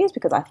that I use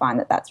because I find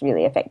that that's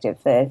really effective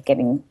for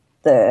getting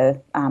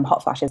the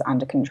hot flushes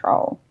under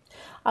control.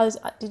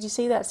 Did you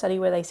see that study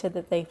where they said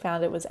that they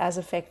found it was as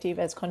effective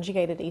as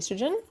conjugated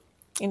estrogen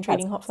in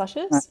treating hot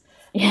flushes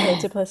compared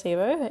to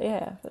placebo?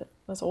 Yeah, it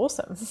was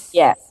awesome.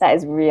 Yeah, that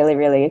is really,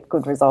 really a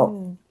good result.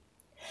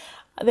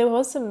 There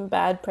was some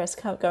bad press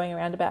going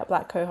around about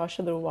black cohosh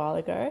a little while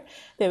ago.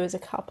 There was a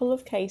couple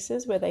of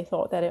cases where they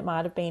thought that it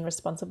might have been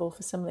responsible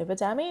for some liver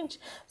damage.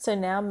 So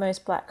now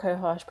most black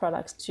cohosh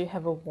products do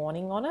have a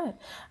warning on it.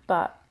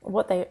 But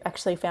what they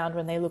actually found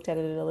when they looked at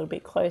it a little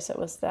bit closer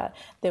was that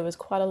there was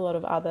quite a lot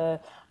of other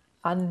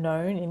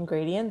unknown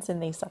ingredients in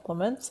these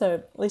supplements.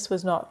 So this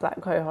was not black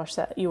cohosh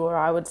that you or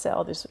I would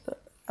sell this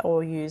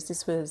or use.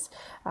 This was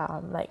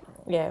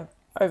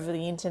over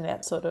the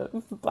internet sort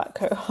of black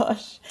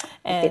cohosh. It's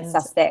And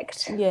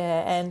suspect.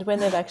 yeah, and when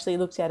they've actually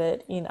looked at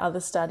it in other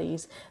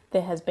studies,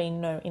 there has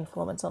been no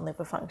influence on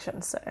liver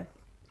function. So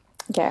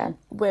Yeah.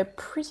 we're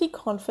pretty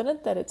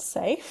confident that it's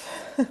safe.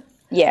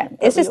 Yeah,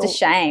 it's we just a all-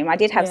 shame. I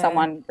did have Yeah.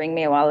 someone ring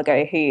me a while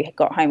ago who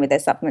got home with their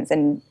supplements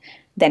and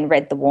then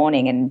read the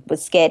warning and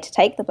was scared to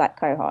take the black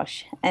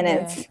cohosh. And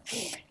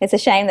it's a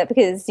shame that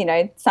because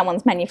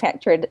someone's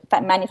manufactured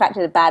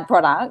a bad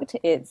product,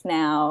 it's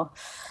now.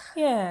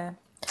 Yeah.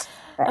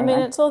 But I mean,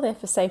 anyway. it's all there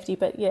for safety,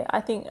 but yeah, I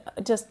think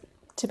just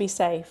to be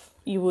safe,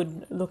 you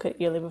would look at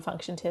your liver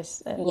function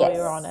test while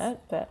you're on it.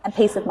 But And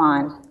peace of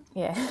mind.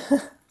 yeah,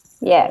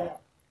 Yeah,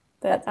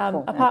 but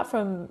important. apart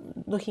from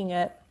looking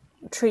at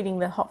treating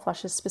the hot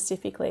flushes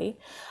specifically,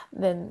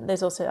 then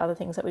there's also other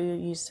things that we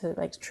use to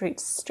treat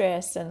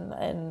stress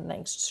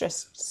and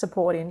stress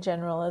support in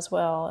general as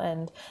well,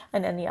 and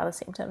any other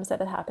symptoms that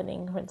are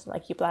happening. For instance,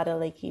 like your bladder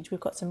leakage, we've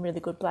got some really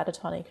good bladder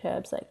tonic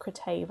herbs like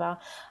Crotava.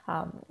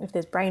 If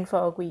there's brain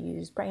fog, we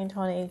use brain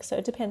tonic. So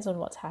it depends on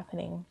what's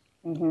happening.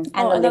 And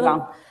the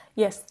liver.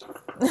 Yes,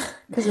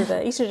 because of the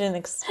estrogen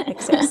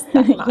excess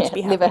that might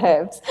be liver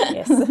happening. herbs.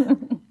 Yes.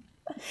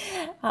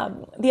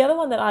 The other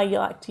one that I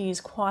like to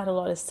use quite a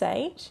lot is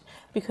sage,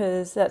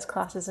 because that's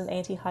classed as an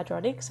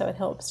antihydrotic, so it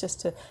helps just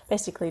to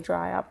basically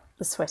dry up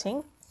the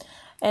sweating.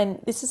 And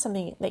this is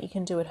something that you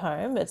can do at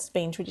home. It's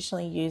been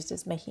traditionally used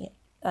as making it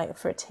like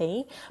for a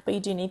tea, but you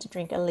do need to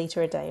drink a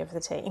litre a day of the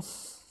tea.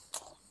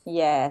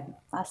 Yeah,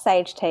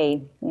 sage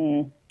tea.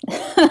 You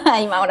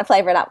might want to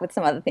flavour it up with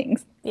some other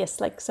things. Yes,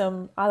 like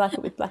I like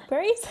it with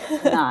blackberries.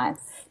 Nice.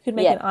 You could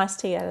make an iced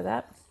tea out of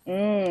that.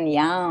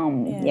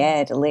 Yum.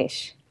 Yeah,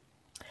 delish.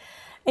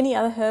 Any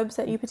other herbs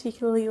that you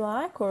particularly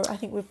like? Or I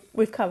think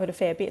we've covered a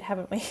fair bit,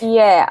 haven't we?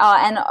 Yeah. Oh,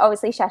 and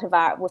obviously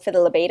shatavari for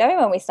the libido.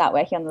 When we start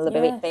working on the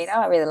libido, Yes.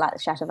 I really like the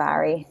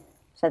shatavari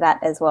for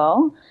that as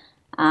well.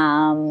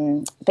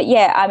 But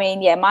yeah, I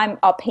mean, yeah,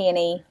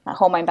 peony,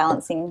 hormone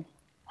balancing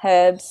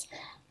herbs.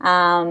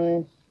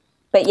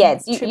 But yeah,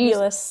 it's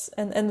Tribulus,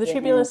 and the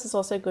tribulus is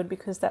also good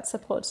because that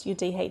supports your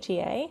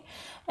DHEA,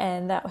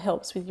 and that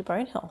helps with your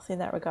bone health in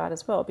that regard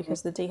as well,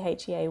 because the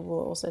DHEA will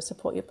also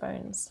support your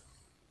bones.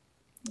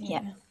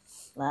 Yeah,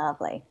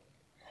 lovely.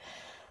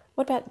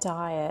 What about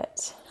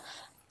diet?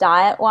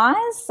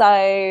 Diet-wise,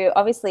 so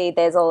obviously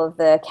there's all of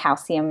the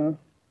calcium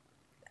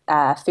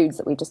foods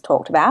that we just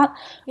talked about.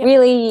 Yep.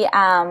 Really,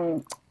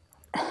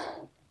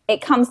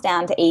 it comes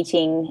down to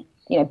eating,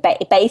 in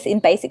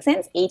basic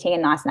sense, eating a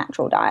nice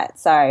natural diet.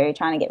 So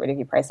trying to get rid of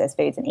your processed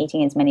foods and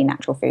eating as many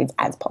natural foods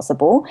as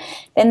possible.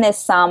 Then there's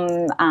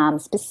some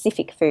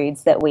specific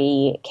foods that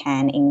we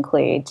can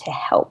include to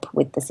help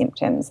with the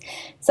symptoms.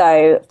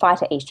 So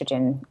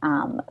phytoestrogen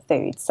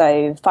foods.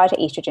 So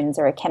phytoestrogens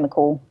are a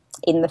chemical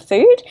in the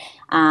food,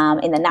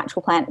 in the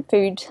natural plant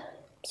food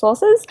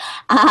sources,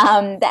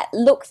 that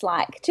looks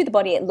like, to the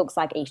body, it looks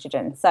like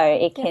estrogen. So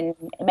it can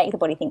make the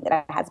body think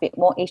that it has a bit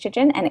more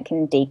estrogen, and it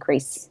can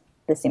decrease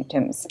the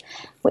symptoms,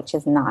 which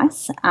is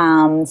nice.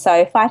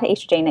 So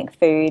phytoestrogenic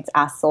foods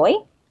are soy,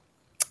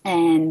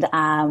 and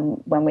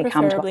when we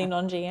preferably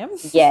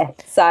non-GM. Yeah,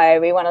 so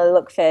we want to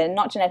look for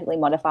not genetically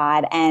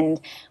modified,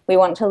 and we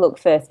want to look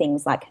for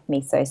things like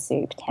miso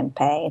soup,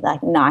 tempeh,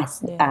 like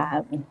nice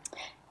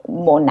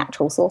more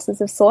natural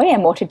sources of soy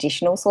and more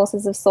traditional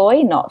sources of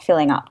soy, not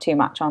filling up too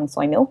much on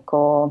soy milk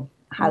or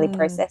highly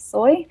processed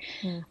soy.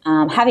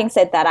 Having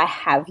said that, I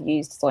have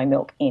used soy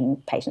milk in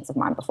patients of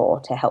mine before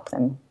to help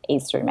them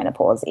ease through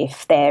menopause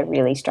if they're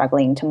really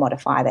struggling to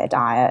modify their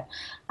diet.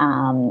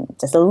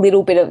 Just a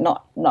little bit of,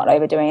 not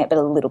overdoing it, but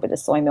a little bit of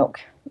soy milk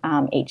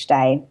each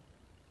day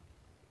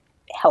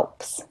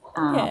helps.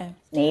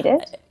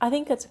 Needed. I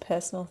think that's a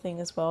personal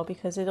thing as well,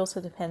 because it also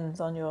depends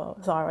on your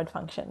thyroid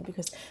function,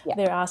 because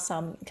there are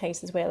some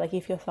cases where, like,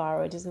 if your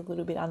thyroid is a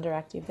little bit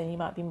underactive, then you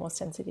might be more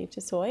sensitive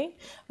to soy,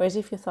 whereas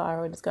if your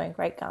thyroid is going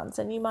great guns,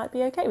 then you might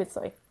be okay with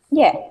soy.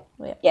 Yeah,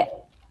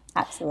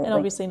 absolutely. And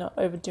obviously not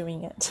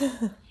overdoing it.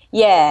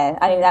 Yeah,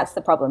 I mean, that's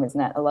the problem, isn't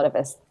it? A lot of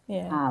us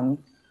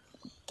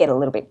get a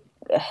little bit,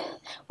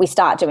 we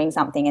start doing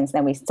something and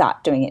then we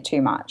start doing it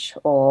too much,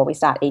 or we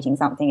start eating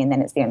something and then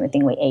it's the only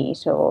thing we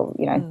eat, or,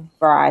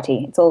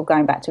 variety. It's all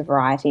going back to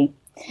variety.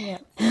 Yeah.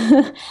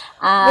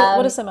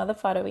 What are some other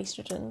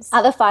phytoestrogens?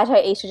 Other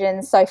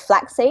phytoestrogens, so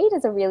flaxseed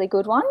is a really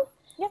good one.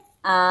 Yep.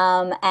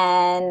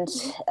 And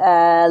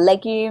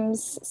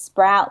legumes,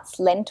 sprouts,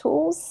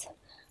 lentils.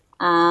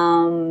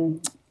 I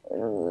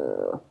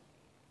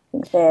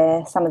think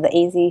they're some of the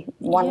easy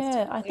ones.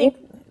 Yeah, I think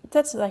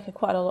that's like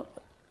quite a lot.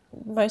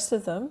 Most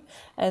of them,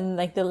 and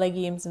like the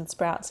legumes and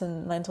sprouts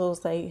and lentils,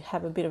 they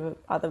have a bit of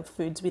other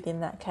foods within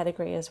that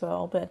category as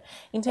well. But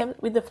in terms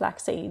with the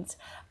flax seeds,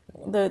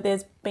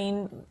 there's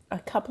been a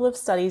couple of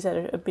studies that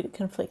are a bit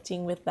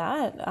conflicting with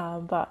that.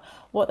 But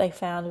what they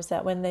found was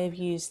that when they've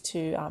used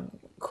to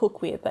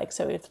cook with, like,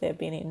 so if they've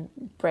been in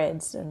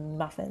breads and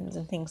muffins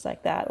and things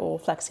like that, or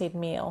flaxseed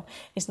meal,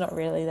 it's not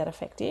really that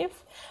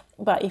effective.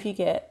 But if you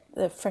get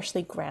the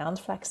freshly ground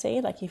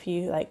flaxseed, like if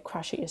you like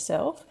crush it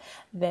yourself,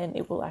 then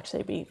it will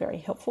actually be very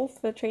helpful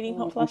for treating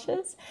hot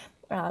flushes.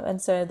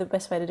 And so the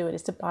best way to do it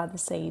is to buy the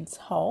seeds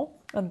whole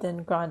and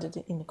then grind it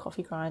in the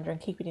coffee grinder and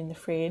keep it in the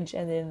fridge,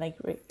 and then like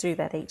do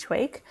that each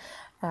week.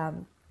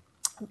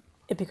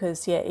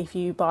 Because if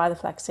you buy the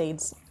flax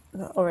seeds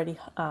already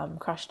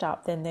crushed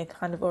up, then they're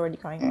kind of already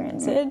going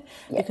rancid,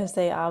 because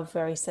they are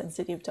very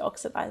sensitive to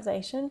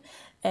oxidization,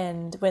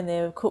 and when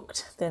they're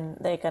cooked, then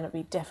they're going to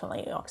be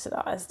definitely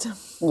oxidized.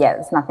 Yeah,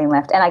 there's nothing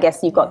left. And I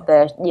guess you've got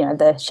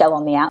the shell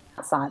on the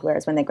outside,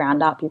 whereas when they're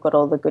ground up, you've got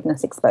all the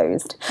goodness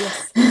exposed.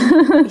 Yes.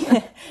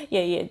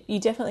 Yeah. You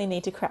definitely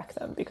need to crack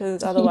them,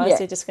 because otherwise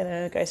they're just going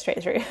to go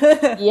straight through.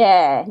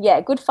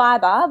 Yeah. Good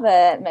fiber,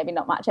 but maybe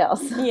not much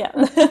else. Yeah.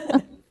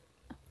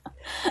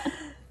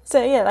 So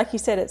like you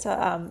said, it's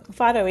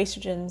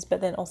phytoestrogens,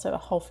 but then also a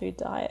whole food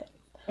diet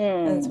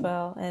as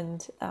well.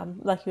 And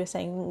like you were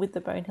saying with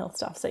the bone health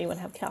stuff, so you want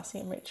to have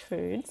calcium-rich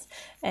foods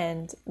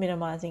and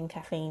minimising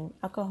caffeine,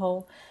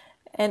 alcohol,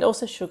 and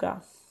also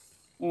sugar.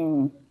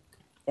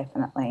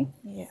 Definitely.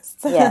 Yes.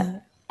 Yeah,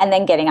 and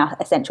then getting our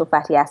essential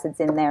fatty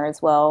acids in there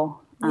as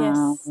well.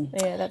 Yes.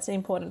 That's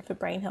important for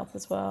brain health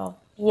as well.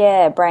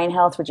 Yeah, brain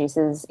health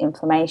reduces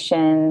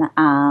inflammation,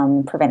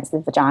 prevents the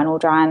vaginal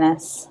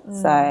dryness.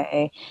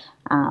 So,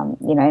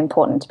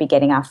 important to be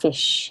getting our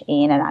fish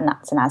in, and our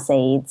nuts and our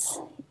seeds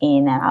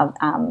in, and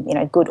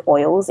our, good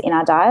oils in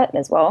our diet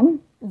as well.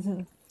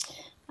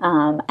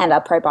 and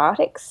our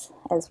probiotics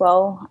as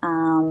well,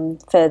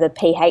 for the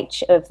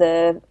pH of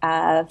the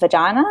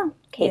vagina,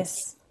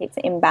 keeps it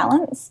in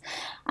balance.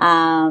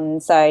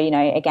 So,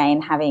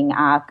 again, having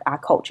our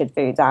cultured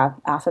foods,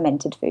 our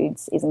fermented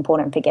foods is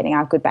important for getting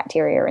our good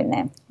bacteria in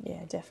there.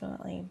 Yeah,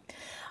 definitely.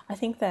 I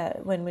think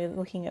that when we're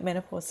looking at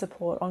menopause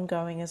support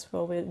ongoing as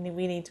well,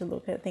 we need to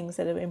look at things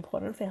that are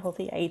important for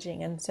healthy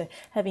aging. And so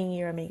having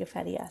your omega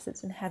fatty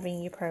acids and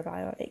having your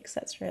probiotics,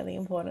 that's really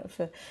important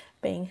for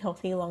being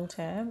healthy long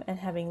term, and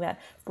having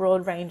that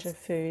broad range of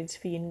foods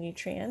for your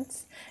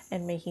nutrients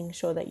and making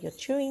sure that you're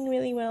chewing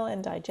really well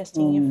and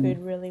digesting your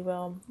food really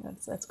well.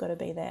 That's got to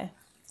be there.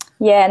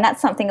 Yeah, and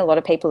that's something a lot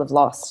of people have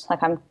lost.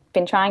 Like, I've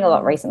been trying a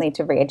lot recently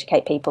to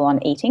re-educate people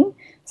on eating.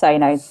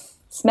 So,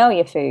 smell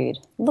your food,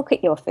 look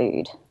at your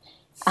food,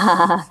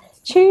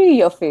 chew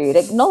your food,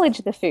 acknowledge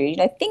the food,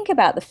 think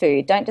about the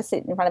food. Don't just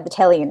sit in front of the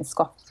telly and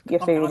scoff your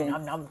food.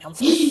 Nom.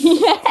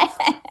 Yeah.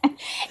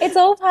 It's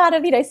all part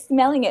of,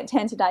 smelling it,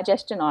 turn to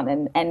digestion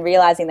on, and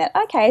realizing that,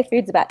 okay,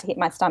 food's about to hit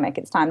my stomach.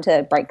 It's time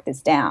to break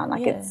this down.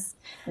 It's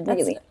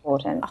really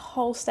important. A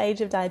whole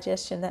stage of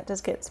digestion that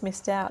just gets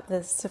missed out,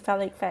 the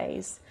cephalic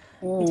phase.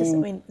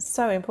 It's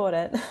so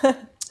important.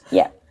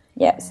 Yeah.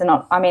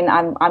 So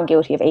I'm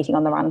guilty of eating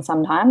on the run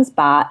sometimes,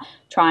 but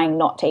trying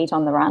not to eat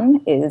on the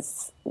run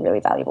is really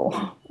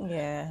valuable.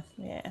 Yeah.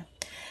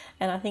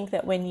 And I think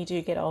that when you do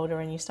get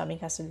older and your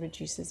stomach acid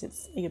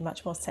reduces, you're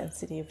much more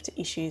sensitive to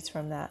issues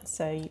from that.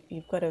 So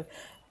you've got to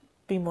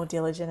be more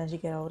diligent as you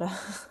get older.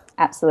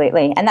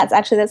 Absolutely. And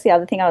that's the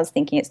other thing I was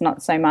thinking. It's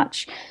not so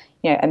much,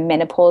 a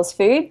menopause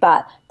food,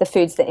 but the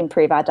foods that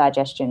improve our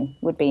digestion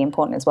would be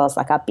important as well. It's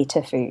like our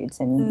bitter foods,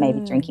 and maybe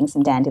drinking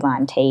some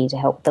dandelion tea to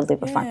help the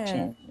liver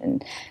function,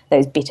 and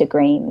those bitter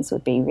greens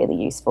would be really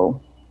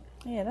useful.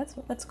 Yeah,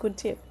 that's a good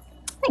tip.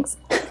 Thanks.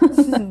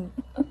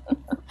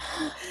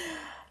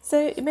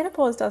 So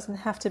menopause doesn't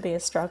have to be a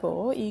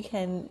struggle. You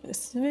can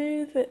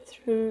smooth it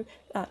through.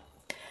 You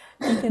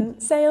can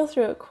sail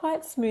through it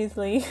quite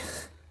smoothly.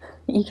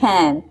 You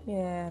can.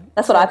 Yeah.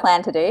 That's what I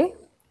plan to do.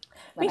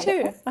 Me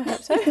too. I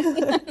hope so.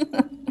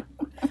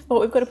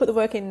 Well, we've got to put the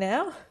work in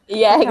now.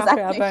 Yeah, Look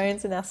exactly. after our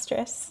bones and our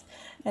stress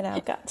and our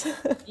gut.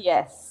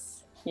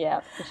 Yes.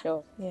 Yeah, for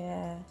sure.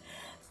 Yeah.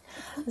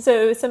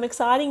 So some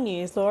exciting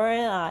news. Laura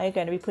and I are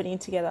going to be putting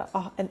together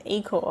an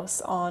e-course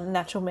on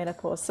natural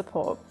menopause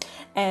support,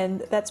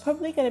 and that's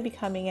probably going to be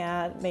coming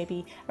out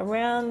maybe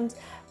around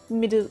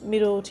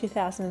middle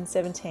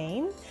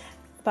 2017.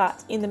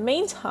 But in the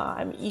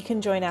meantime, you can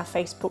join our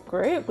Facebook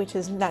group, which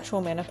is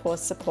Natural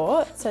Menopause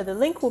Support. So the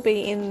link will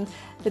be in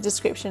the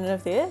description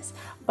of this,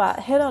 but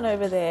head on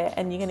over there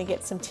and you're going to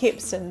get some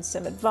tips and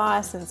some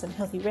advice and some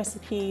healthy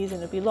recipes,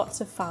 and it'll be lots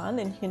of fun,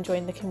 and you can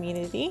join the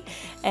community,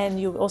 and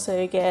you'll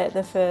also get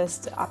the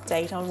first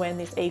update on when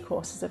this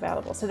e-course is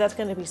available. So that's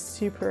going to be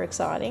super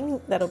exciting.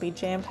 That'll be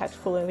jam-packed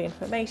full of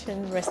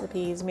information,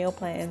 recipes, meal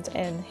plans,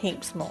 and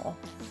heaps more.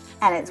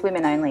 And it's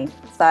women only,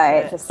 so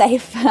it's a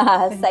safe,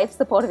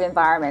 supportive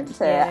environment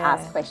to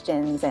ask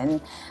questions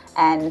and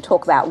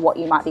talk about what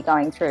you might be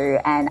going through,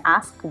 and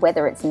ask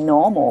whether it's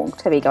normal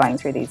to be going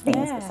through these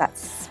things.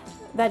 Because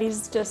that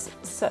is just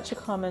such a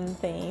common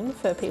theme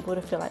for people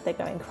to feel like they're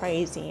going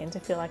crazy and to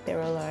feel like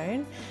they're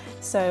alone.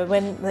 So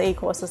when the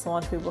e-course is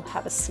launched, we will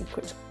have a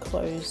secret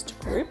closed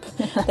group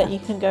that you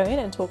can go in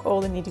and talk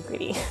all the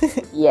nitty-gritty.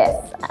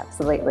 Yes,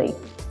 absolutely.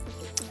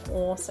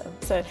 Awesome.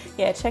 So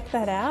check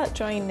that out,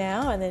 join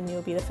now, and then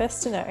you'll be the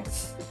first to know.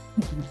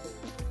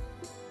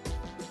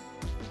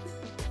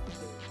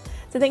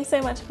 So thanks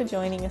so much for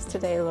joining us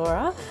today,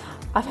 Laura.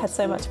 I've had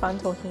so much fun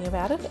talking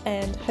about it,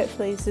 and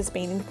hopefully this has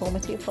been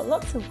informative for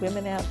lots of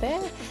women out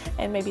there,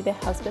 and maybe their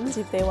husbands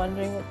if they're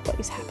wondering what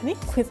is happening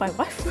with my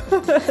wife.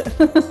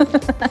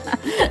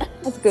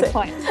 That's a good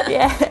point.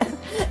 Yeah.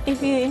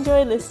 If you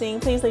enjoyed listening,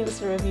 please leave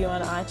us a review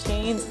on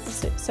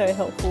iTunes. It's so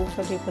helpful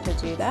for people to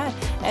do that.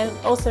 And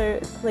also,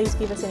 please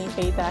give us any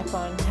feedback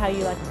on how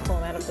you like the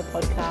format of the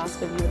podcast,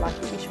 whether you would like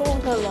it to be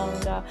shorter,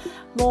 longer,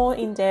 more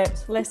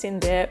in-depth, less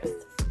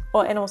in-depth,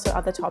 and also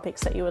other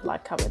topics that you would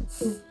like covered.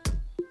 So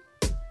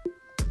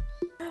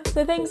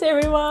thanks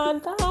everyone.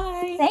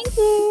 Bye. Thank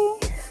you.